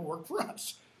 it'll work for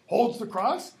us. Holds the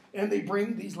cross, and they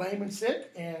bring these lame and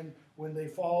sick, and when they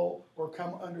fall or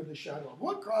come under the shadow of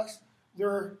one cross,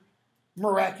 they're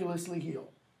miraculously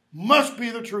healed. Must be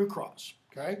the true cross.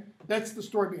 Okay? That's the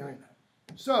story behind that.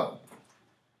 So,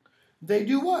 they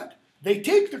do what? They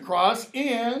take the cross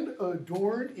and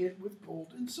adorn it with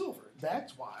gold and silver.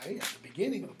 That's why, at the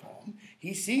beginning of the poem,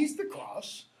 he sees the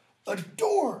cross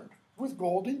adorned with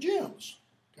gold and gems.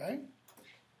 Okay?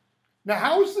 Now,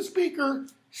 how is the speaker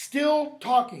still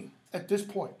talking at this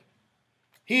point?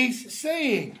 He's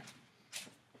saying,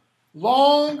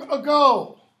 long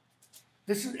ago,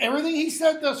 this is everything he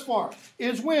said thus far,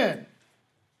 is when?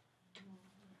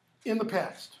 In the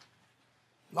past.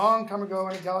 Long time ago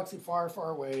in a galaxy far, far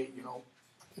away,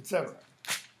 etc.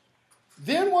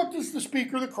 Then what does the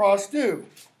speaker of the cross do?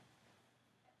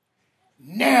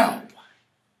 Now.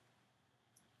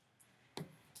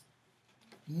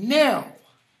 Now.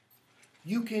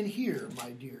 You can hear,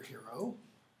 my dear hero.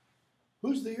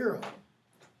 Who's the hero?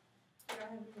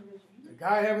 The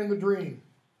guy having the dream.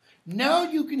 Now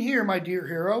you can hear, my dear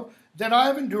hero, that I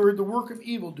have endured the work of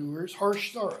evildoers,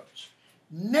 harsh sorrows.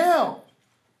 Now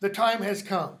the time has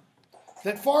come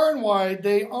that far and wide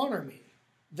they honor me.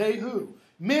 They who?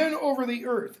 Men over the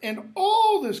earth and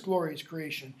all this glorious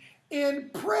creation,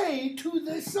 and pray to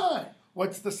the sign.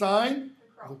 What's the sign?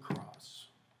 The cross.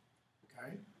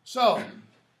 Okay? So,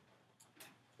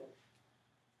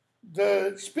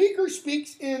 the speaker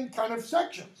speaks in kind of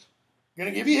sections. I'm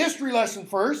going to give you a history lesson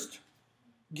first.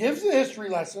 Gives the history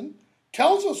lesson.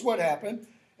 Tells us what happened.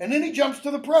 And then he jumps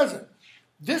to the present.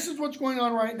 This is what's going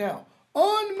on right now.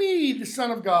 On me, the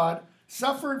Son of God,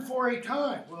 suffered for a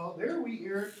time. Well, there we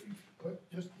hear it.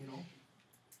 Just,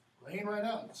 laying right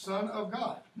out. Son of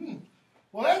God.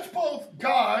 Well, that's both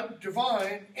God,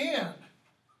 divine, and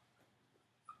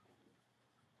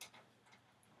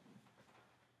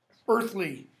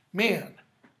earthly man.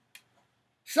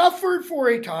 Suffered for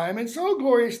a time, and so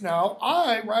glorious now,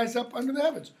 I rise up under the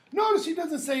heavens. Notice he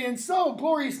doesn't say, and so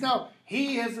glorious now,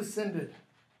 he has ascended.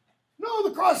 No,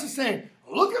 the cross is saying,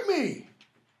 look at me.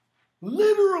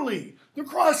 Literally, the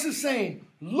cross is saying,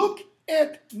 look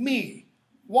at me.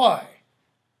 Why?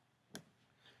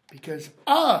 Because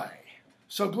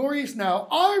so glorious now,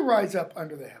 I rise up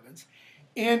under the heavens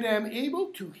and am able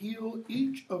to heal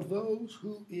each of those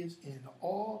who is in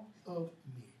awe of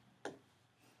me.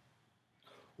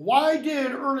 Why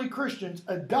did early Christians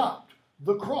adopt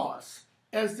the cross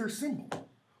as their symbol?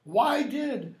 Why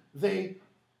did they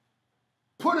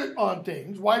put it on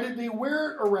things? Why did they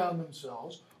wear it around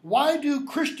themselves? Why do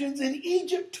Christians in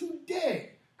Egypt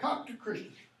today, Coptic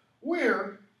Christians,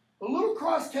 wear a little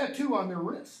cross tattoo on their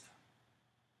wrist?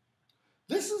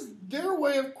 This is their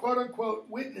way of quote-unquote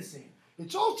witnessing.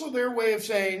 It's also their way of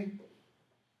saying,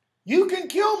 you can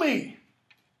kill me,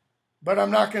 but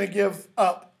I'm not going to give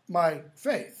up my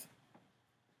faith.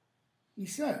 He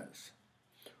says,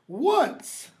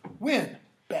 once, when?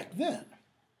 Back then,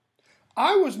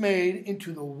 I was made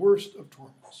into the worst of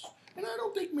torments. And I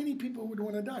don't think many people would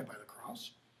want to die by the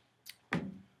cross.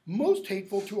 Most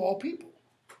hateful to all people.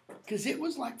 Because it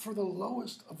was like for the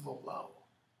lowest of the low.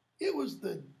 It was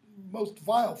the most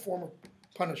vile form of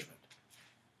punishment.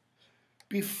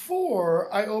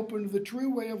 Before I opened the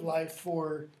true way of life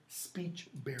for speech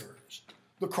bearers.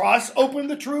 The cross opened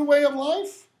the true way of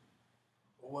life?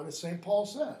 Well, what does St. Paul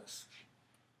says?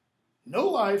 No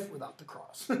life without the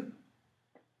cross.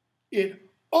 It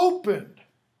opened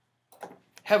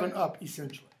heaven up,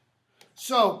 essentially.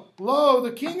 So, lo,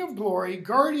 the King of glory,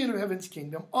 guardian of heaven's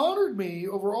kingdom, honored me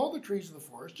over all the trees of the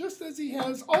forest, just as he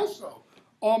has also,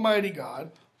 Almighty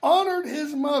God, honored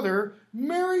his mother,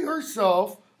 Mary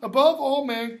herself, above all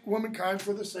womankind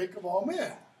for the sake of all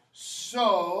men.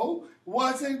 So,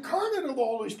 was incarnate of the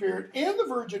Holy Spirit and the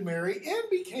Virgin Mary and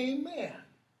became man.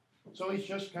 So he's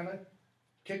just kind of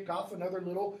kicked off another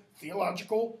little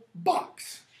theological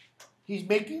box. He's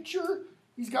making sure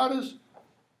he's got his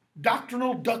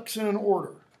doctrinal ducks in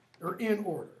order.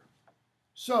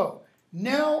 So,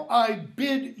 now I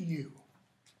bid you.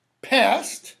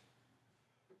 Past,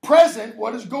 present,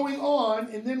 what is going on,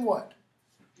 and then what?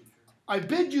 I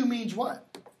bid you means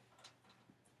what?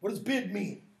 What does bid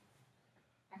mean?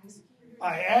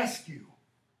 I ask you.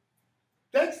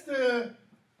 That's the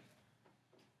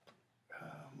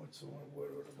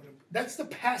that's the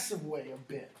passive way of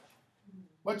bid.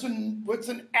 What's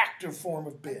an active form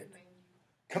of bid?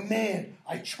 Command.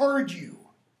 I charge you.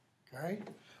 Okay?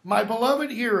 My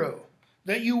beloved hero,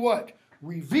 that you what?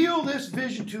 Reveal this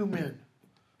vision to men.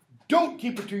 Don't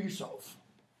keep it to yourself.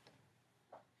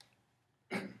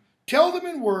 Tell them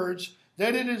in words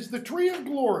that it is the tree of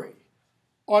glory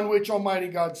on which Almighty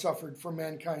God suffered for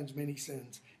mankind's many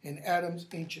sins and Adam's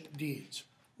ancient deeds.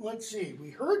 Let's see.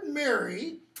 We heard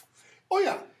Mary. Oh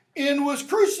yeah. And was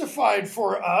crucified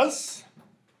for us.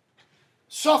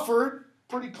 Suffered.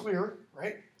 Pretty clear,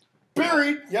 right?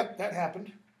 Buried. Yep, that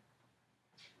happened.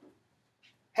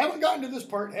 Haven't gotten to this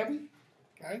part, have we?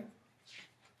 Okay.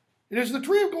 It is the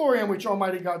tree of glory on which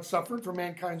Almighty God suffered for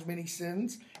mankind's many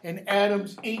sins and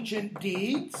Adam's ancient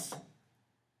deeds.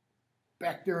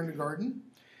 Back there in the garden.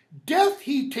 Death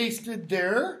he tasted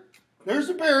there. There's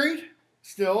the buried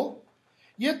still.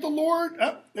 Yet the Lord,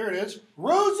 there it is,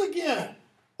 rose again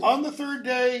on the third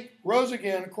day, rose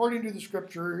again according to the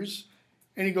scriptures.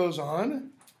 And he goes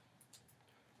on.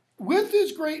 With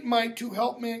his great might to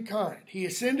help mankind. He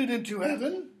ascended into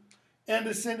heaven and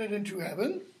ascended into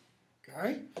heaven.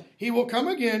 Okay. He will come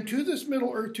again to this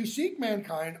middle earth to seek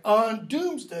mankind on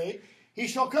doomsday. He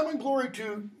shall come in glory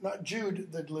to, not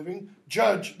Jude the living,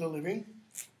 judge the living.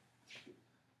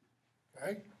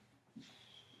 Okay.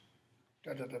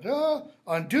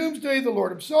 On doomsday, the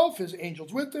Lord himself, his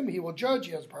angels with him, he will judge.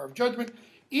 He has power of judgment.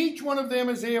 Each one of them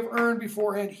as they have earned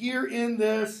beforehand here in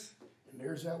this, and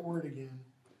there's that word again,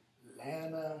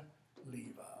 Lana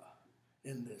Leva,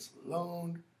 in this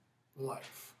lone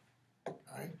life.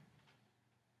 Okay?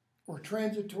 Or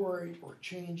transitory, or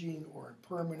changing, or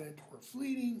impermanent, or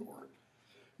fleeting, or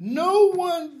no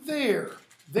one there.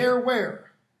 There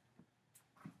where?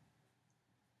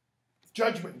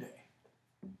 Judgment day.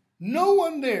 No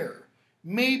one there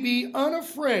may be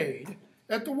unafraid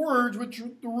at the words which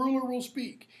the ruler will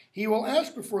speak. He will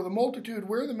ask before the multitude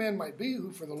where the man might be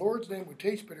who for the Lord's name would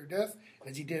taste bitter death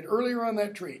as he did earlier on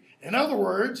that tree. In other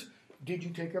words, did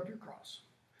you take up your cross?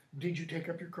 Did you take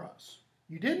up your cross?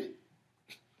 You didn't?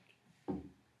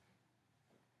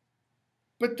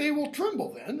 But they will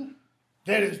tremble then,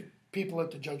 that is, people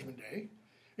at the judgment day,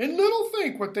 and little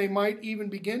think what they might even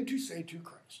begin to say to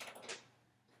Christ.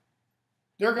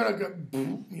 They're going to go,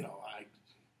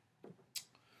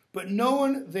 but no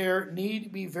one there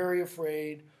need be very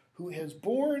afraid who has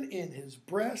borne in his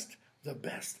breast the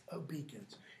best of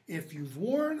beacons. If you've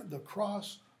worn the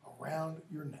cross around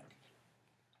your neck.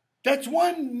 That's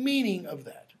one meaning of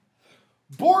that.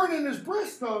 Born in his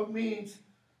breast, though, means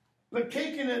but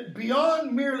taking it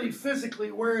beyond merely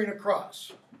physically wearing a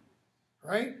cross.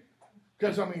 Right?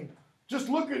 Because, just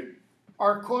look at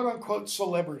our quote-unquote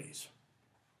celebrities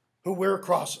who wear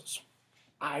crosses.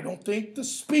 I don't think the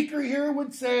speaker here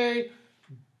would say,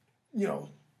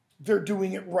 they're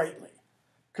doing it rightly.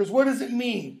 Because what does it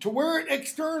mean? To wear it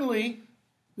externally,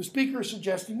 the speaker is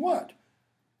suggesting what?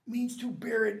 It means to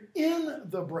bear it in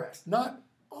the breast, not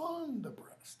on the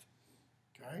breast.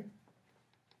 Okay?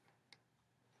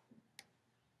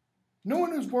 No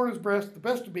one who's born his breast, the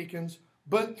best of beacons,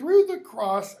 but through the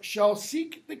cross shall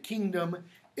seek the kingdom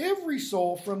every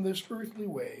soul from this earthly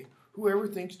way, whoever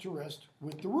thinks to rest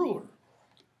with the ruler.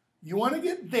 You want to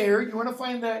get there? You want to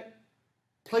find that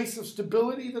place of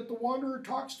stability that the wanderer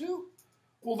talks to?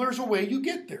 Well, there's a way you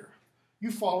get there.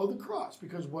 You follow the cross,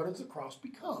 because what does the cross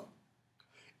become?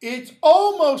 It's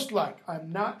almost like,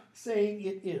 I'm not saying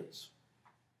it is.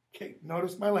 Okay,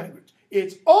 notice my language.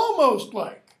 It's almost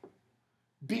like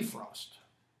Bifrost.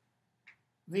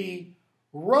 The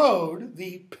road,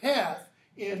 the path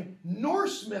in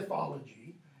Norse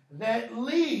mythology that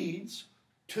leads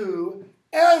to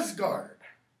Asgard,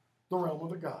 the realm of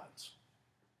the gods.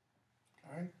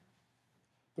 Okay?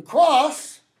 The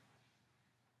cross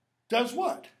does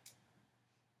what?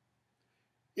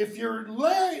 If you're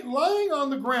lying on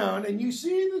the ground and you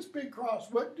see this big cross,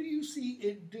 what do you see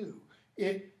it do?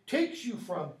 It takes you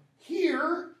from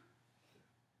here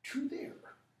to there.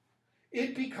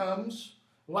 It becomes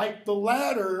like the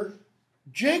ladder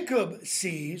Jacob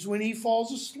sees when he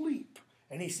falls asleep.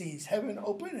 And he sees heaven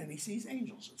open and he sees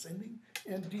angels ascending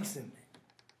and descending.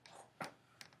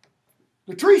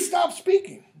 The tree stops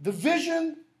speaking. The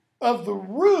vision of the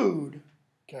Rood,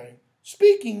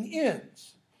 speaking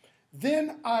ends.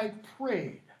 Then I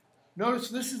prayed. Notice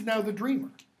this is now the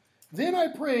dreamer. Then I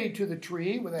prayed to the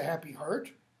tree with a happy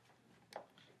heart,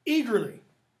 eagerly,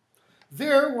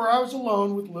 there where I was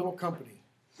alone with little company.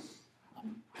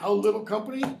 How little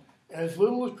company? as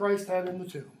little as Christ had in the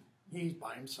tomb. He's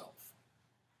by himself.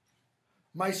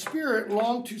 My spirit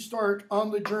longed to start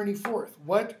on the journey forth.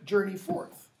 What journey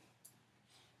forth?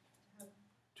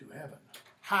 To heaven.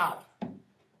 How?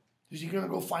 Is he going to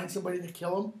go find somebody to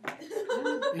kill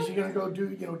him? Is he going to go do,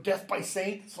 death by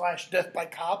saint / death by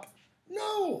cop?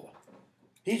 No.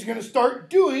 He's going to start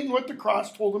doing what the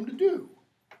cross told him to do.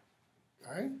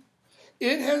 Okay?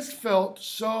 It has felt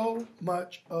so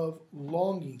much of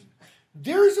longing.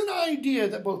 There's an idea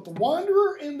that both the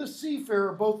wanderer and the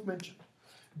seafarer both mention.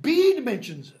 Bede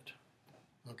mentions it.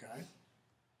 Okay?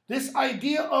 This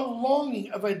idea of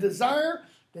longing, of a desire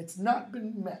that's not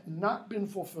been met, not been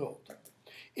fulfilled.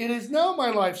 It is now my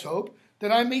life's hope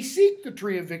that I may seek the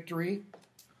tree of victory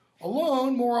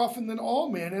alone more often than all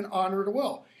men and honor it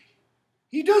well.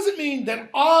 He doesn't mean that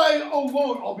I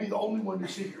alone, I'll be the only one to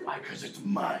seek it. Why? Because it's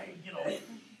mine,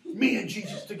 me and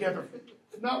Jesus together.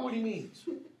 Not what he means.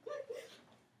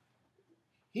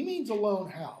 He means alone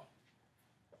how?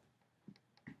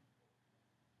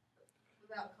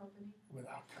 Without company.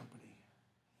 Without company.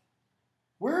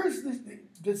 Where is this?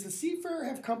 Does the seafarer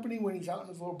have company when he's out in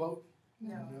his little boat?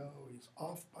 No. No, he's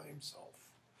off by himself.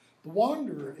 The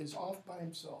wanderer is off by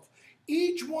himself.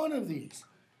 Each one of these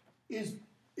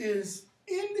is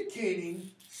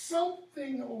indicating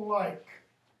something like,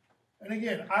 and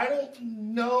again, I don't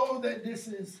know that this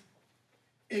is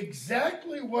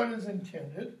exactly what is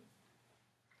intended.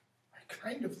 I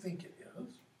kind of think it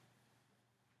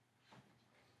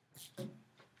is.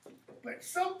 But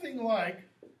something like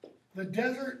the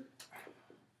desert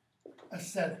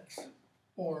ascetics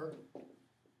or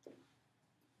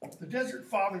the desert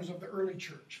fathers of the early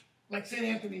church, like St.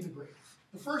 Anthony the Great,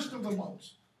 the first of the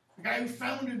monks, the guy who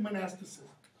founded monasticism.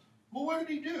 Well, what did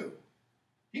he do?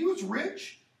 He was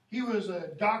rich. He was a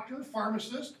doctor,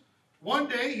 pharmacist. One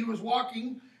day he was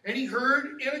walking and he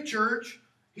heard in a church,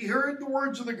 he heard the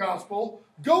words of the gospel,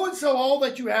 go and sell all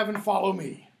that you have and follow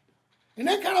me. And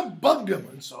that kind of bugged him.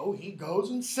 And so he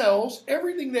goes and sells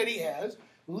everything that he has,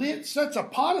 sets a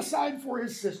pot aside for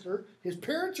his sister. His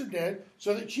parents are dead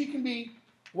so that she can be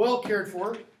well cared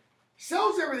for.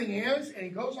 Sells everything he has and he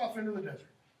goes off into the desert.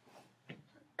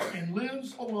 And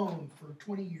lives alone for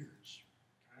 20 years.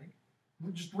 Okay?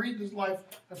 We just read the life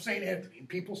of St. Anthony. And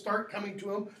people start coming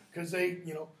to him because they,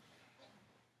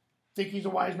 think he's a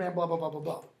wise man, blah, blah, blah, blah,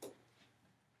 blah.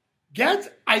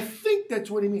 I think that's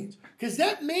what he means. Because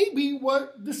that may be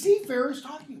what the seafarer is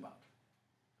talking about.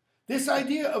 This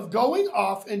idea of going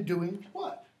off and doing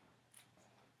what?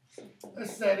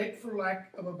 Ascetic, for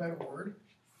lack of a better word,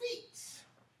 feats.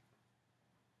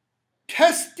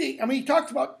 Testing. He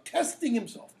talks about testing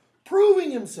himself,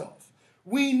 proving himself.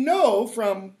 We know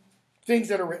from things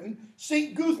that are written,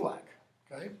 St. Guthlac,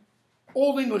 okay,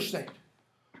 Old English saint,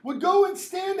 would go and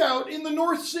stand out in the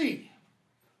North Sea,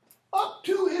 up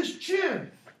to his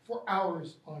chin, for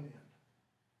hours on end.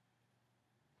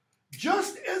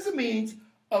 Just as a means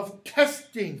of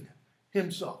testing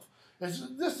himself. This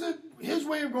is his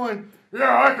way of going,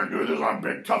 yeah, I can do this, I'm a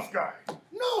big tough guy.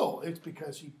 No, it's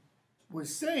because he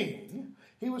was saying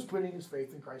he was putting his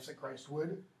faith in Christ, that Christ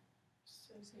would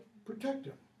protect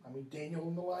him. Daniel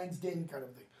in the lion's den kind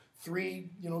of thing. 3,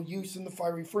 use in the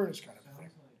fiery furnace kind of thing.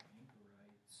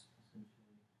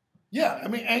 Yeah,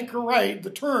 anchorite, the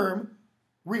term,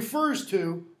 refers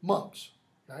to monks.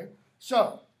 Okay?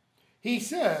 So, he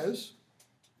says,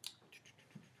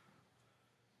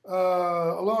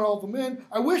 alone all the men,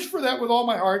 I wish for that with all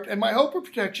my heart, and my hope of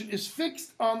protection is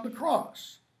fixed on the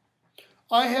cross.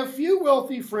 I have few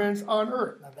wealthy friends on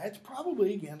earth. Now that's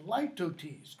probably, again,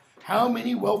 Lit1. How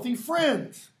many wealthy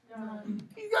friends? None.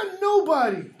 He's got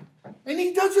nobody. And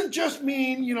he doesn't just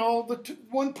mean, the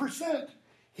 1%.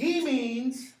 He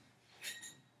means,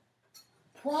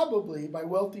 probably by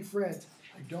wealthy friends,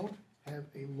 I don't have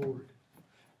a Lord.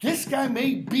 This guy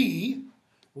may be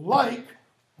like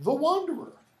the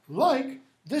wanderer, like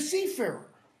the seafarer.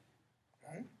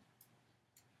 Okay?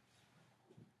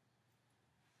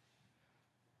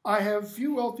 I have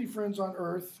few wealthy friends on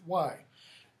earth. Why?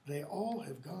 They all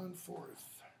have gone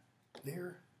forth.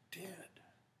 They're dead.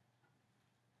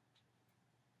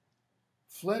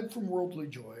 Fled from worldly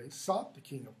joys, sought the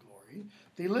King of glory.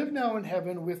 They live now in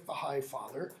heaven with the High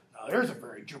Father. Now there's a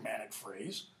very Germanic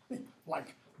phrase.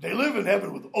 Like, they live in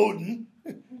heaven with Odin.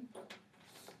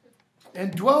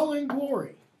 And dwell in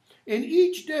glory. In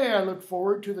each day I look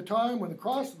forward to the time when the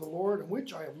cross of the Lord, on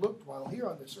which I have looked while here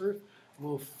on this earth,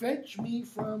 will fetch me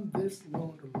from this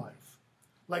lonely life.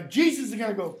 Like Jesus is going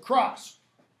to go, cross,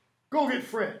 go get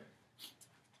Fred.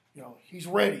 He's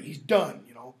ready, he's done,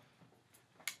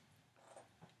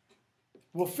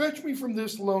 Will fetch me from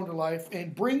this lonely life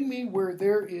and bring me where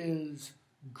there is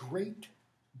great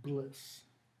bliss.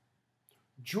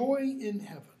 Joy in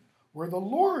heaven, where the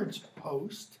Lord's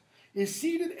host is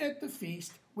seated at the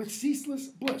feast with ceaseless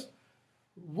bliss.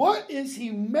 What is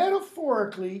he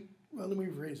metaphorically, well, let me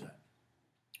rephrase that.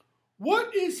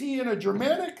 What is he in a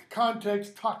dramatic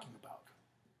context talking about?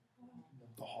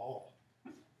 The hall.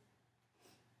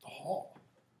 The hall.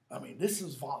 I mean, this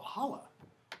is Valhalla.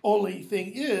 Only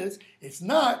thing is, it's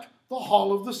not the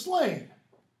hall of the slain.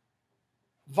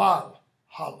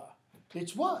 Valhalla.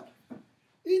 It's what?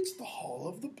 It's the hall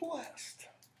of the blessed.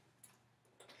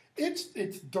 It's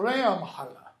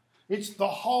Dramhalla. It's the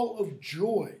hall of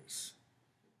joys.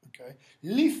 Okay?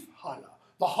 Lifhalla,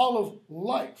 the hall of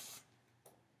life.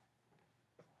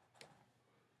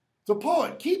 The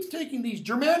poet keeps taking these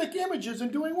dramatic images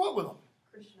and doing what with them?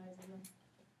 Christianizing them.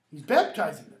 He's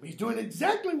baptizing them. He's doing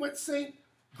exactly what St.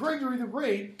 Gregory the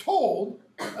Great told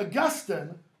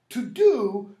Augustine to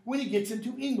do when he gets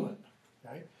into England.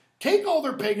 Okay? Take all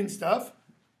their pagan stuff,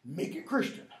 make it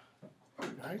Christian.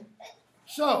 Okay?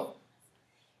 So,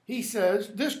 he says,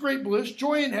 this great bliss,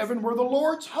 joy in heaven, were the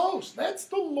Lord's host. That's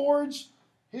the Lord's,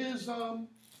 his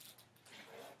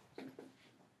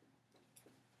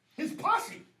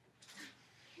posse.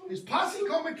 His posse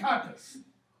comitatus.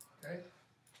 Okay?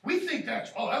 We think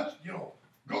that's good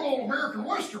old American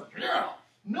Western. Yeah.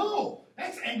 No,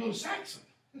 that's Anglo-Saxon.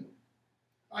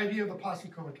 Idea of the posse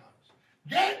comitatus.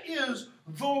 That is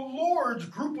the Lord's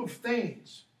group of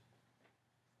things.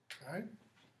 Okay?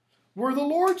 Where the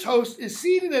Lord's host is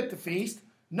seated at the feast,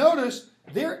 notice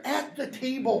they're at the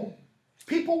table.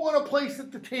 People want a place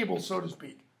at the table, so to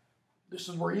speak. This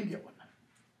is where you get one.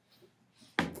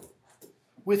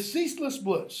 With ceaseless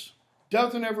bliss,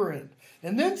 doesn't ever end.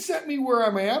 And then set me where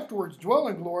I may afterwards dwell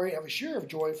in glory, have a share of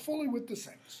joy fully with the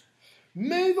saints.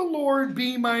 May the Lord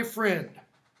be my friend.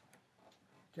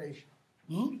 Okay.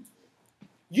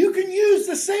 You can use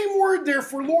the same word there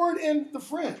for Lord and the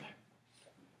friend.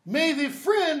 May the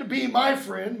friend be my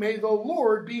friend. May the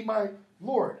Lord be my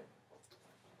Lord.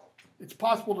 It's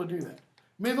possible to do that.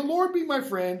 May the Lord be my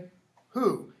friend.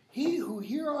 Who? He who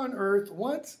here on earth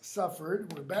once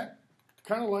suffered. We're back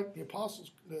kind of like the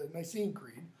Apostles' the Nicene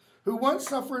Creed. Who once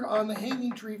suffered on the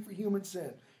hanging tree for human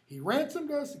sin. He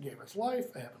ransomed us and gave us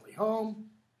life, a heavenly home.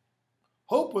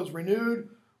 Hope was renewed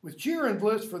with cheer and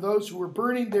bliss for those who were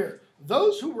burning there.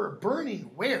 Those who were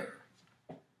burning where?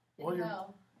 Well,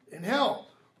 hell. In hell.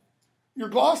 Your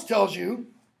gloss tells you,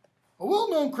 a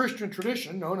well-known Christian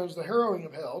tradition known as the harrowing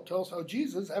of hell tells how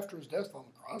Jesus, after his death on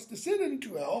the cross, descended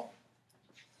into hell.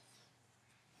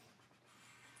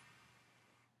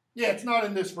 Yeah, it's not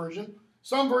in this version.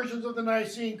 Some versions of the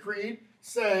Nicene Creed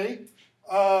say,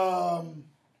 was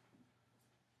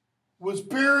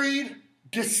buried,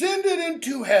 descended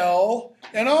into hell,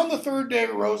 and on the third day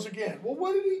rose again. Well,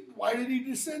 why did he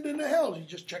descend into hell? Is he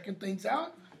just checking things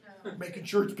out? No. Making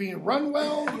sure it's being run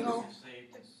well, you know?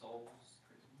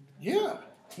 Yeah,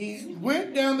 he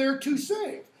went down there to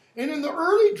save. And in the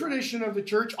early tradition of the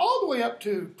church, all the way up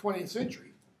to 20th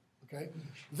century, okay,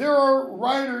 there are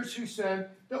writers who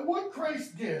said that what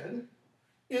Christ did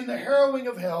in the harrowing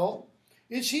of hell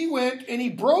is he went and he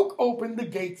broke open the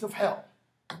gates of hell.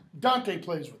 Dante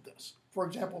plays with this, for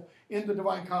example, in the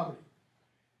Divine Comedy.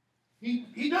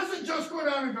 He doesn't just go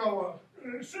down and go,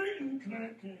 Satan, can I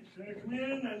come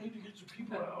in? I need to get some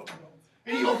people out. You know.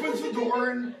 And he opens the door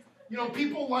and,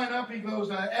 people line up. He goes,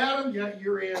 Adam, yeah,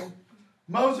 you're in.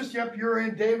 Moses, yep, you're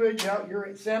in. David, yeah, you're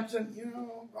in. Samson,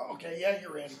 okay, yeah,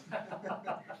 you're in.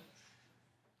 Okay.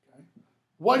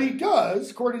 What he does,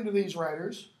 according to these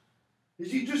writers,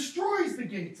 is he destroys the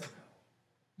gates of hell.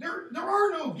 There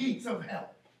are no gates of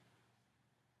hell,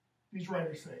 these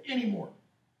writers say, anymore.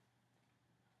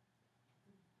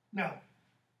 Now,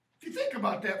 if you think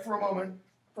about that for a moment,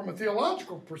 from a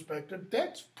theological perspective,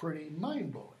 that's pretty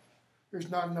mind-blowing. There's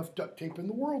not enough duct tape in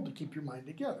the world to keep your mind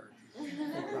together.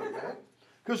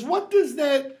 Because what does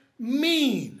that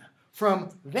mean from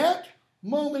that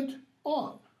moment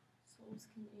on? Souls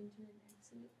can enter and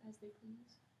exit as they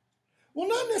please. Well,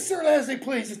 not necessarily as they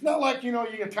please. It's not like, you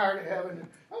get tired of heaven and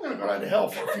I'm going to go down to hell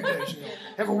for a few days,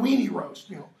 have a weenie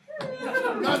roast,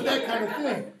 Not that kind of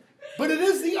thing. But it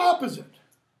is the opposite.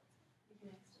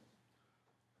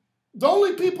 The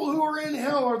only people who are in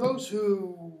hell are those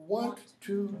who want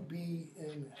to be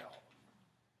in hell.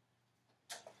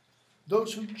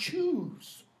 Those who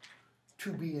choose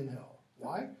to be in hell.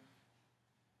 Why?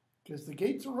 Because the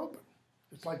gates are open.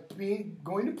 It's like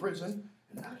going to prison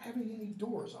and not having any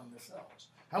doors on the cells.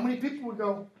 How many people would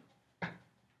go,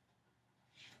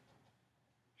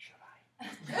 should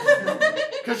I?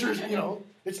 Because there's,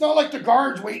 it's not like the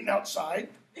guards waiting outside.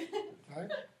 Right?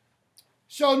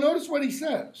 So notice what he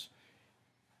says.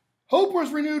 Hope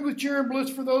was renewed with cheer and bliss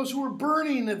for those who were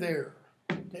burning there.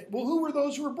 Well, who were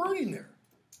those who were burning there?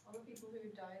 All the people who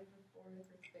died before the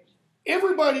crucifixion.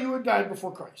 Everybody who had died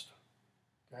before Christ.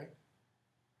 Okay?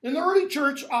 In the early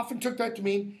church often took that to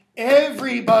mean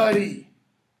everybody.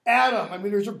 Adam. I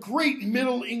mean, there's a great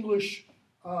Middle English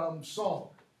song.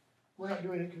 We're not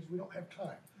doing it because we don't have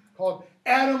time. Called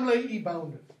Adam lay ye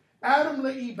bounden. Adam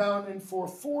lay ye bounden for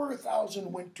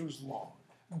 4,000 winters long.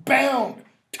 Bound,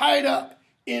 tied up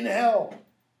in hell.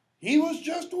 He was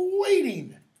just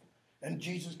waiting. And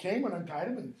Jesus came and untied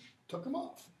him and took him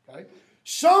off. Okay?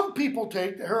 Some people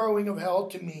take the harrowing of hell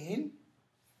to mean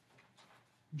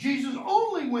Jesus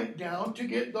only went down to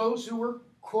get those who were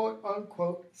quote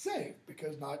unquote saved,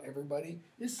 because not everybody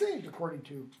is saved according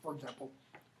to, for example,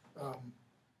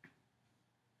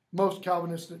 most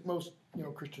Calvinistic, most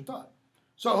Christian thought.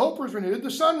 So hope was renewed. The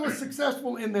Son was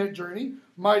successful in that journey,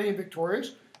 mighty and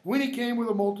victorious, when he came with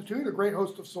a multitude, a great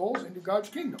host of souls, into God's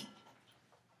kingdom.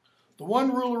 The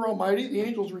one ruler almighty, the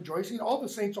angels rejoicing, all the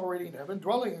saints already in heaven,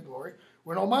 dwelling in glory,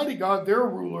 when Almighty God, their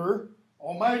ruler,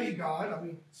 Almighty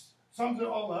God, sums it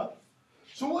all up.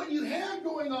 So what you had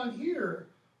going on here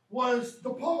was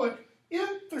the poet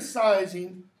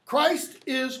emphasizing Christ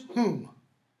is whom?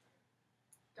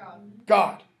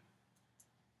 God.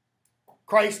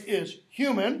 Christ is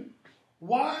human.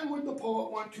 Why would the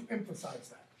poet want to emphasize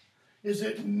that? Is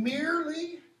it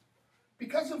merely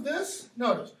because of this?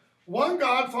 Notice, one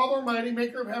God, Father Almighty,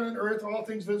 maker of heaven and earth, all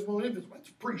things visible and invisible. It's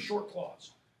a pretty short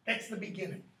clause. That's the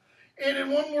beginning. And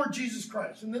then one more, Jesus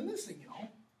Christ. And then this thing,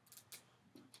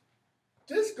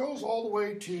 this goes all the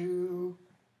way to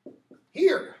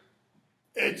here.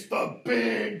 It's the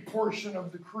big portion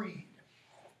of the creed.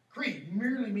 Creed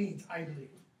merely means I believe.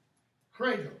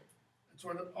 Credo. That's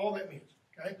what all that means.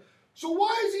 Okay? So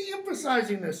why is he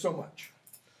emphasizing this so much?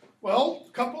 Well,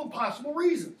 a couple of possible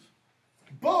reasons.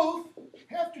 Both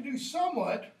have to do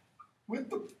somewhat with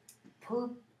the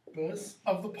purpose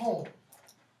of the poem.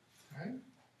 Okay?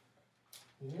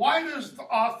 Why does the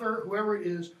author, whoever it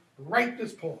is, write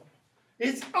this poem?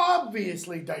 It's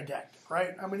obviously didactic,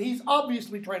 right? I mean, he's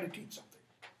obviously trying to teach something.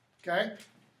 Okay?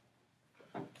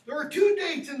 There are 2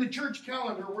 dates in the church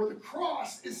calendar where the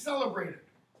cross is celebrated.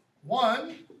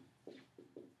 One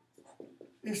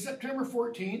is September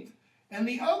 14th, and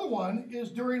the other one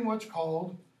is during what's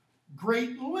called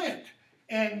Great Lit.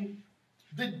 And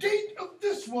the date of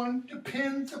this one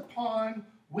depends upon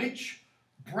which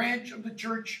branch of the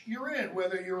church you're in,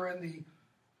 whether you're in the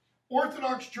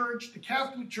Orthodox Church, the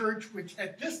Catholic Church, which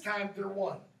at this time they're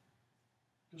one.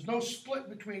 There's no split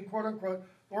between, quote-unquote,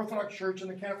 the Orthodox Church and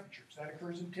the Catholic Church. That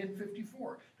occurs in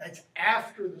 1054. That's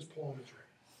after this poem is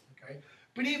written. Okay?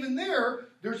 But even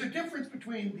there's a difference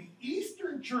between the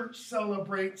Eastern Church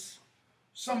celebrates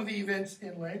some of the events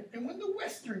in Lent and when the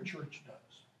Western Church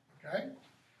does. Okay?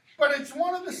 But it's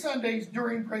one of the Sundays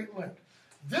during Great Lent.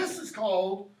 This is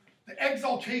called the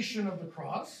exaltation of the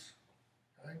cross.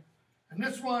 Okay? And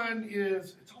this one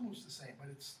it's almost the same, but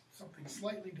it's something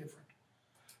slightly different.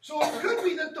 So it could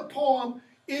be that the poem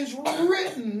is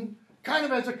written kind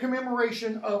of as a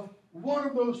commemoration of one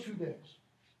of those 2 days.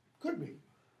 Could be.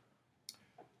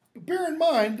 But bear in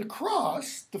mind, the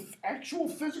cross, the actual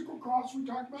physical cross we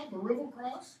talked about, the river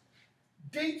cross,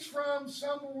 dates from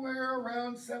somewhere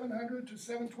around 700 to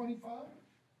 725.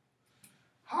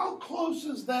 How close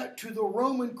is that to the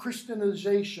Roman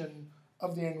Christianization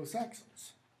of the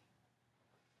Anglo-Saxons?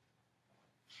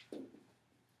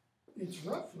 It's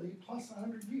roughly plus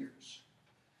 100 years.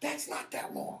 That's not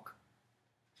that long.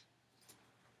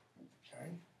 Okay?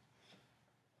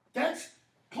 That's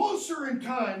closer in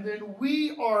time than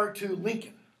we are to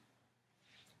Lincoln.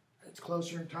 It's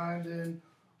closer in time than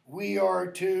we are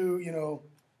to,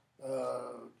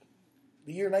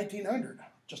 the year 1900,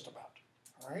 just about.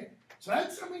 All right? So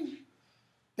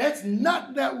that's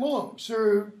not that long.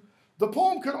 So the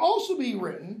poem could also be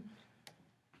written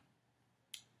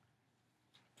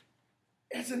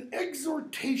as an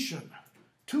exhortation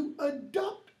to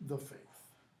adopt the faith,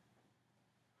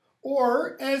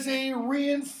 or as a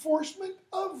reinforcement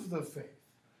of the faith.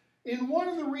 And one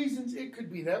of the reasons it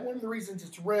could be that, one of the reasons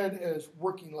it's read as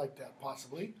working like that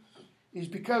possibly, is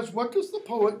because what does the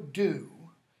poet do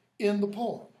in the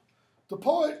poem? The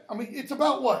poet, it's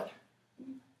about what?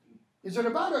 Is it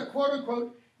about a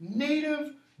quote-unquote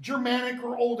native Germanic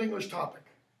or Old English topic?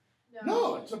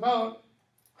 No, it's about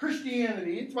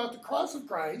Christianity. It's about the cross of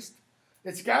Christ.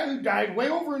 It's a guy who died way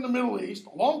over in the Middle East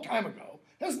a long time ago.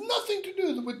 It has nothing to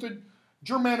do with the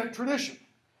Germanic tradition.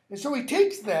 And so he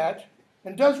takes that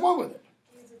and does what with it?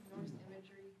 He uses Norse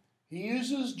imagery. He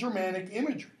uses Germanic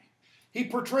imagery. He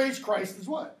portrays Christ as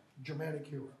what? Germanic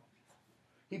hero.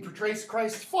 He portrays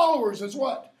Christ's followers as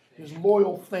what? His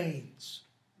loyal thanes.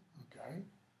 Okay?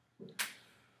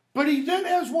 But he then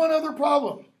has one other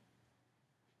problem.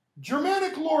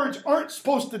 Germanic lords aren't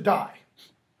supposed to die.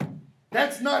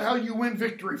 That's not how you win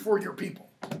victory for your people.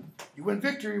 You win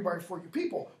victory for your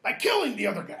people by killing the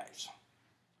other guys.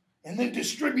 And then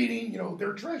distributing,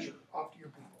 their treasure off to your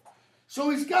people. So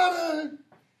he's got to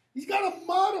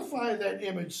modify that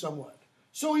image somewhat.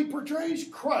 So he portrays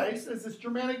Christ as this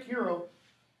Germanic hero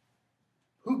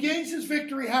who gains his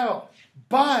victory how?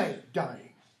 By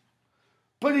dying.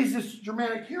 But he's this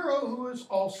Germanic hero who is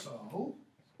also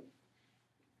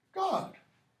God.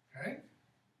 Okay?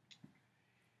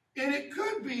 And it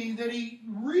could be that he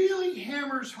really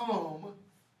hammers home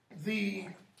the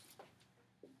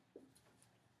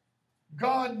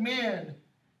God-man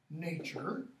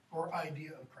nature or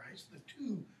idea of Christ, the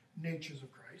two natures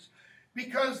of Christ,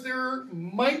 because there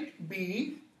might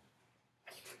be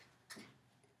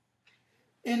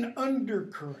an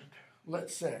undercurrent,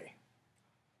 let's say,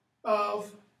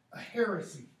 of a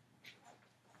heresy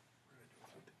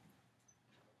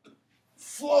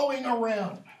flowing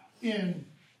around in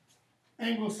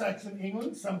Anglo-Saxon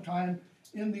England sometime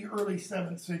in the early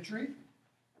 7th century.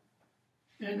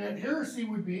 And that heresy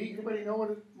would be, anybody know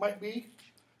what it might be?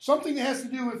 Something that has to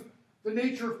do with the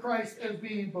nature of Christ as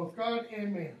being both God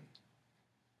and man.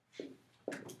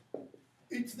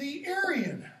 It's the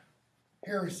Arian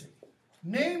heresy,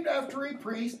 named after a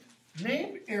priest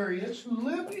named Arius who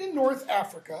lived in North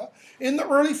Africa in the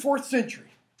early 4th century.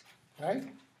 Okay?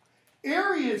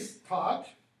 Arius taught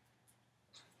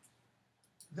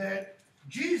that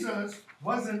Jesus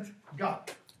wasn't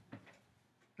God.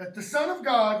 That the Son of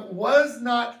God was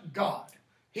not God.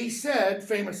 He said,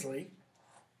 famously,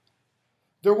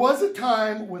 there was a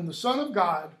time when the Son of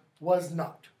God was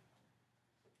not.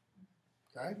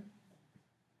 Okay?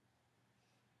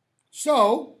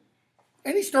 So,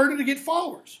 and he started to get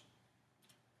followers.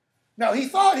 Now, he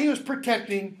thought he was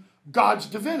protecting God's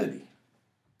divinity.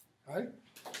 Right?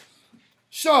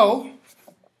 So,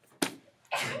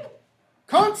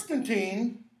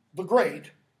 Constantine the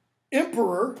Great,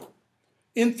 emperor,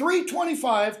 in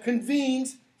 325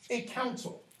 convenes a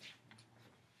council.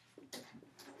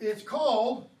 It's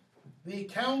called the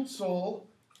Council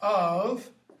of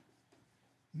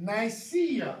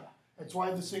Nicaea. That's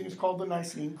why this thing is called the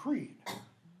Nicene Creed.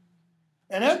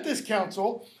 And at this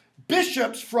council,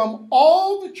 bishops from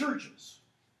all the churches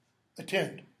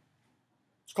attend.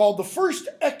 It's called the First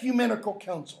Ecumenical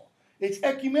Council. It's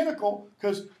ecumenical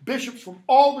because bishops from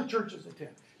all the churches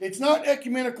attend. It's not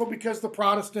ecumenical because the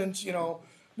Protestants,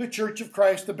 the Church of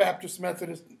Christ, the Baptist,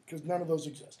 Methodist, because none of those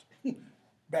exist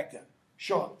back then.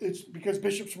 Show up. It's because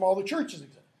bishops from all the churches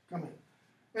exist. Come in.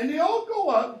 And they all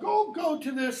go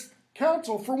to this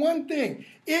council for one thing.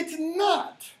 It's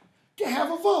not to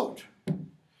have a vote.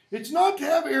 It's not to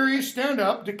have Arius stand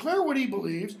up, declare what he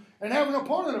believes, and have an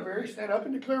opponent of Arius stand up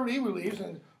and declare what he believes,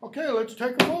 and okay, let's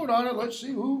take a vote on it. Let's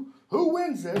see who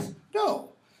wins this. No.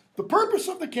 The purpose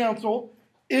of the council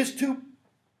is to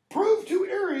prove to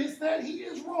Arius that he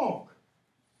is wrong.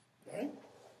 Okay?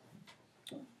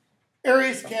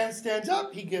 Arius stands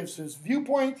up. He gives his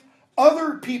viewpoint.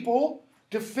 Other people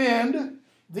defend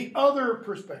the other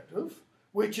perspective,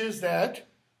 which is that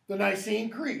the Nicene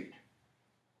Creed.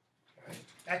 Okay?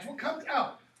 That's what comes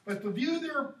out. But the view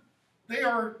they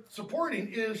are supporting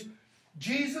is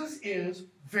Jesus is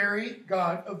very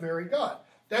God of very God.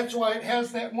 That's why it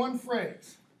has that one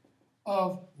phrase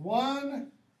of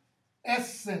one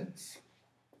essence.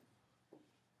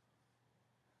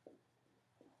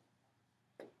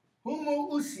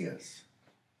 Homoousios.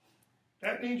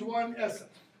 That means one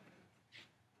essence.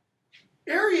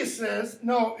 Arius says,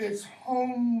 no, it's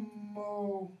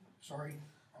homoousios.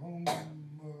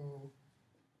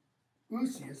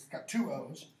 It's got two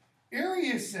O's.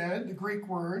 Arius said the Greek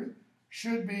word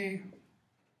should be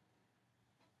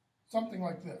something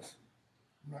like this.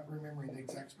 I'm not remembering the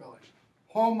exact spelling.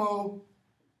 Homoousios.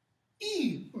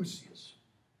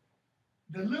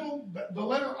 The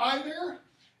letter I there,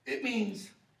 it means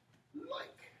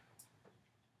like.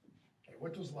 Okay,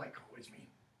 what does like always mean?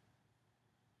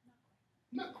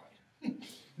 Not quite.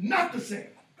 Not the same.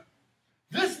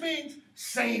 This means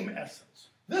same essence.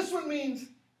 This one means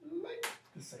like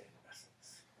the same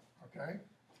essence. Okay?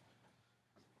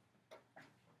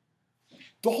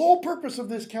 The whole purpose of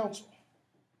this council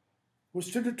was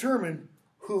to determine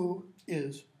who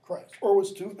is Christ, or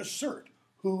was to assert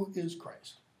who is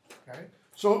Christ. Okay?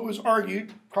 So it was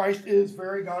argued Christ is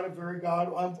very God of very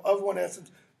God, of one essence,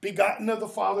 begotten of the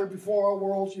Father before all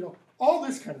worlds, all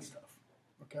this kind of stuff.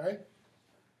 Okay?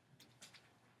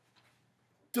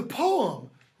 The poem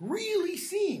really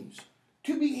seems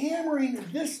to be hammering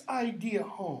this idea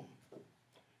home.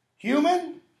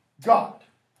 Human, God.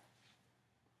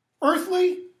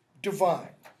 Earthly, divine.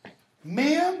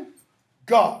 Man,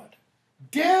 God.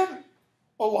 Dead,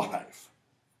 alive.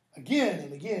 Again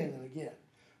and again and again.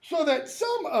 So that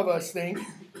some of us think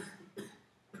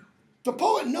the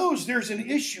poet knows there's an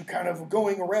issue kind of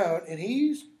going around, and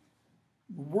he's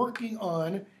working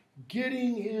on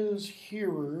getting his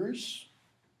hearers,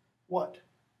 what?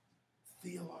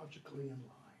 Theologically in line.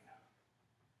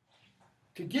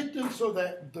 To get them so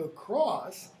that the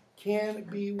cross can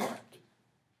be what?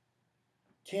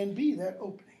 Can be that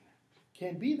opening.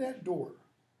 Can be that door.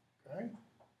 Okay?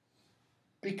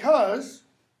 Because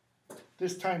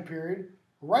this time period,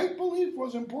 right belief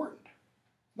was important.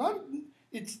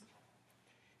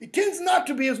 It tends not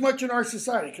to be as much in our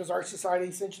society, because our society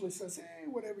essentially says, hey,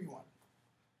 whatever you want.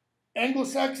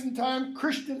 Anglo-Saxon time,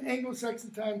 Christian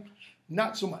Anglo-Saxon time,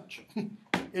 not so much.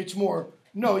 It's more,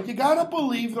 no, you got to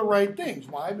believe the right things.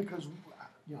 Why? Because,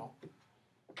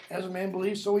 as a man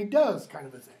believes, so he does, kind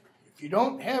of a thing. If you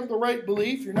don't have the right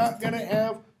belief, you're not going to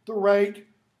have the right,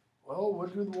 well,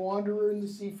 what do the wanderer and the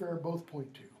seafarer both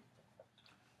point to?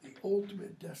 The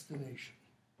ultimate destination.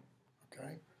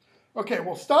 Okay? Okay,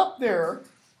 well, stop there.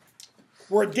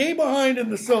 We're a day behind in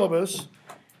the syllabus,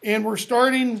 and we're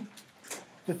starting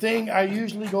the thing I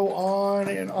usually go on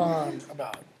and on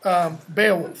about,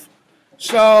 Beowulf.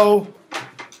 So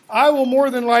I will more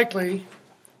than likely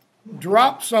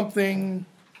drop something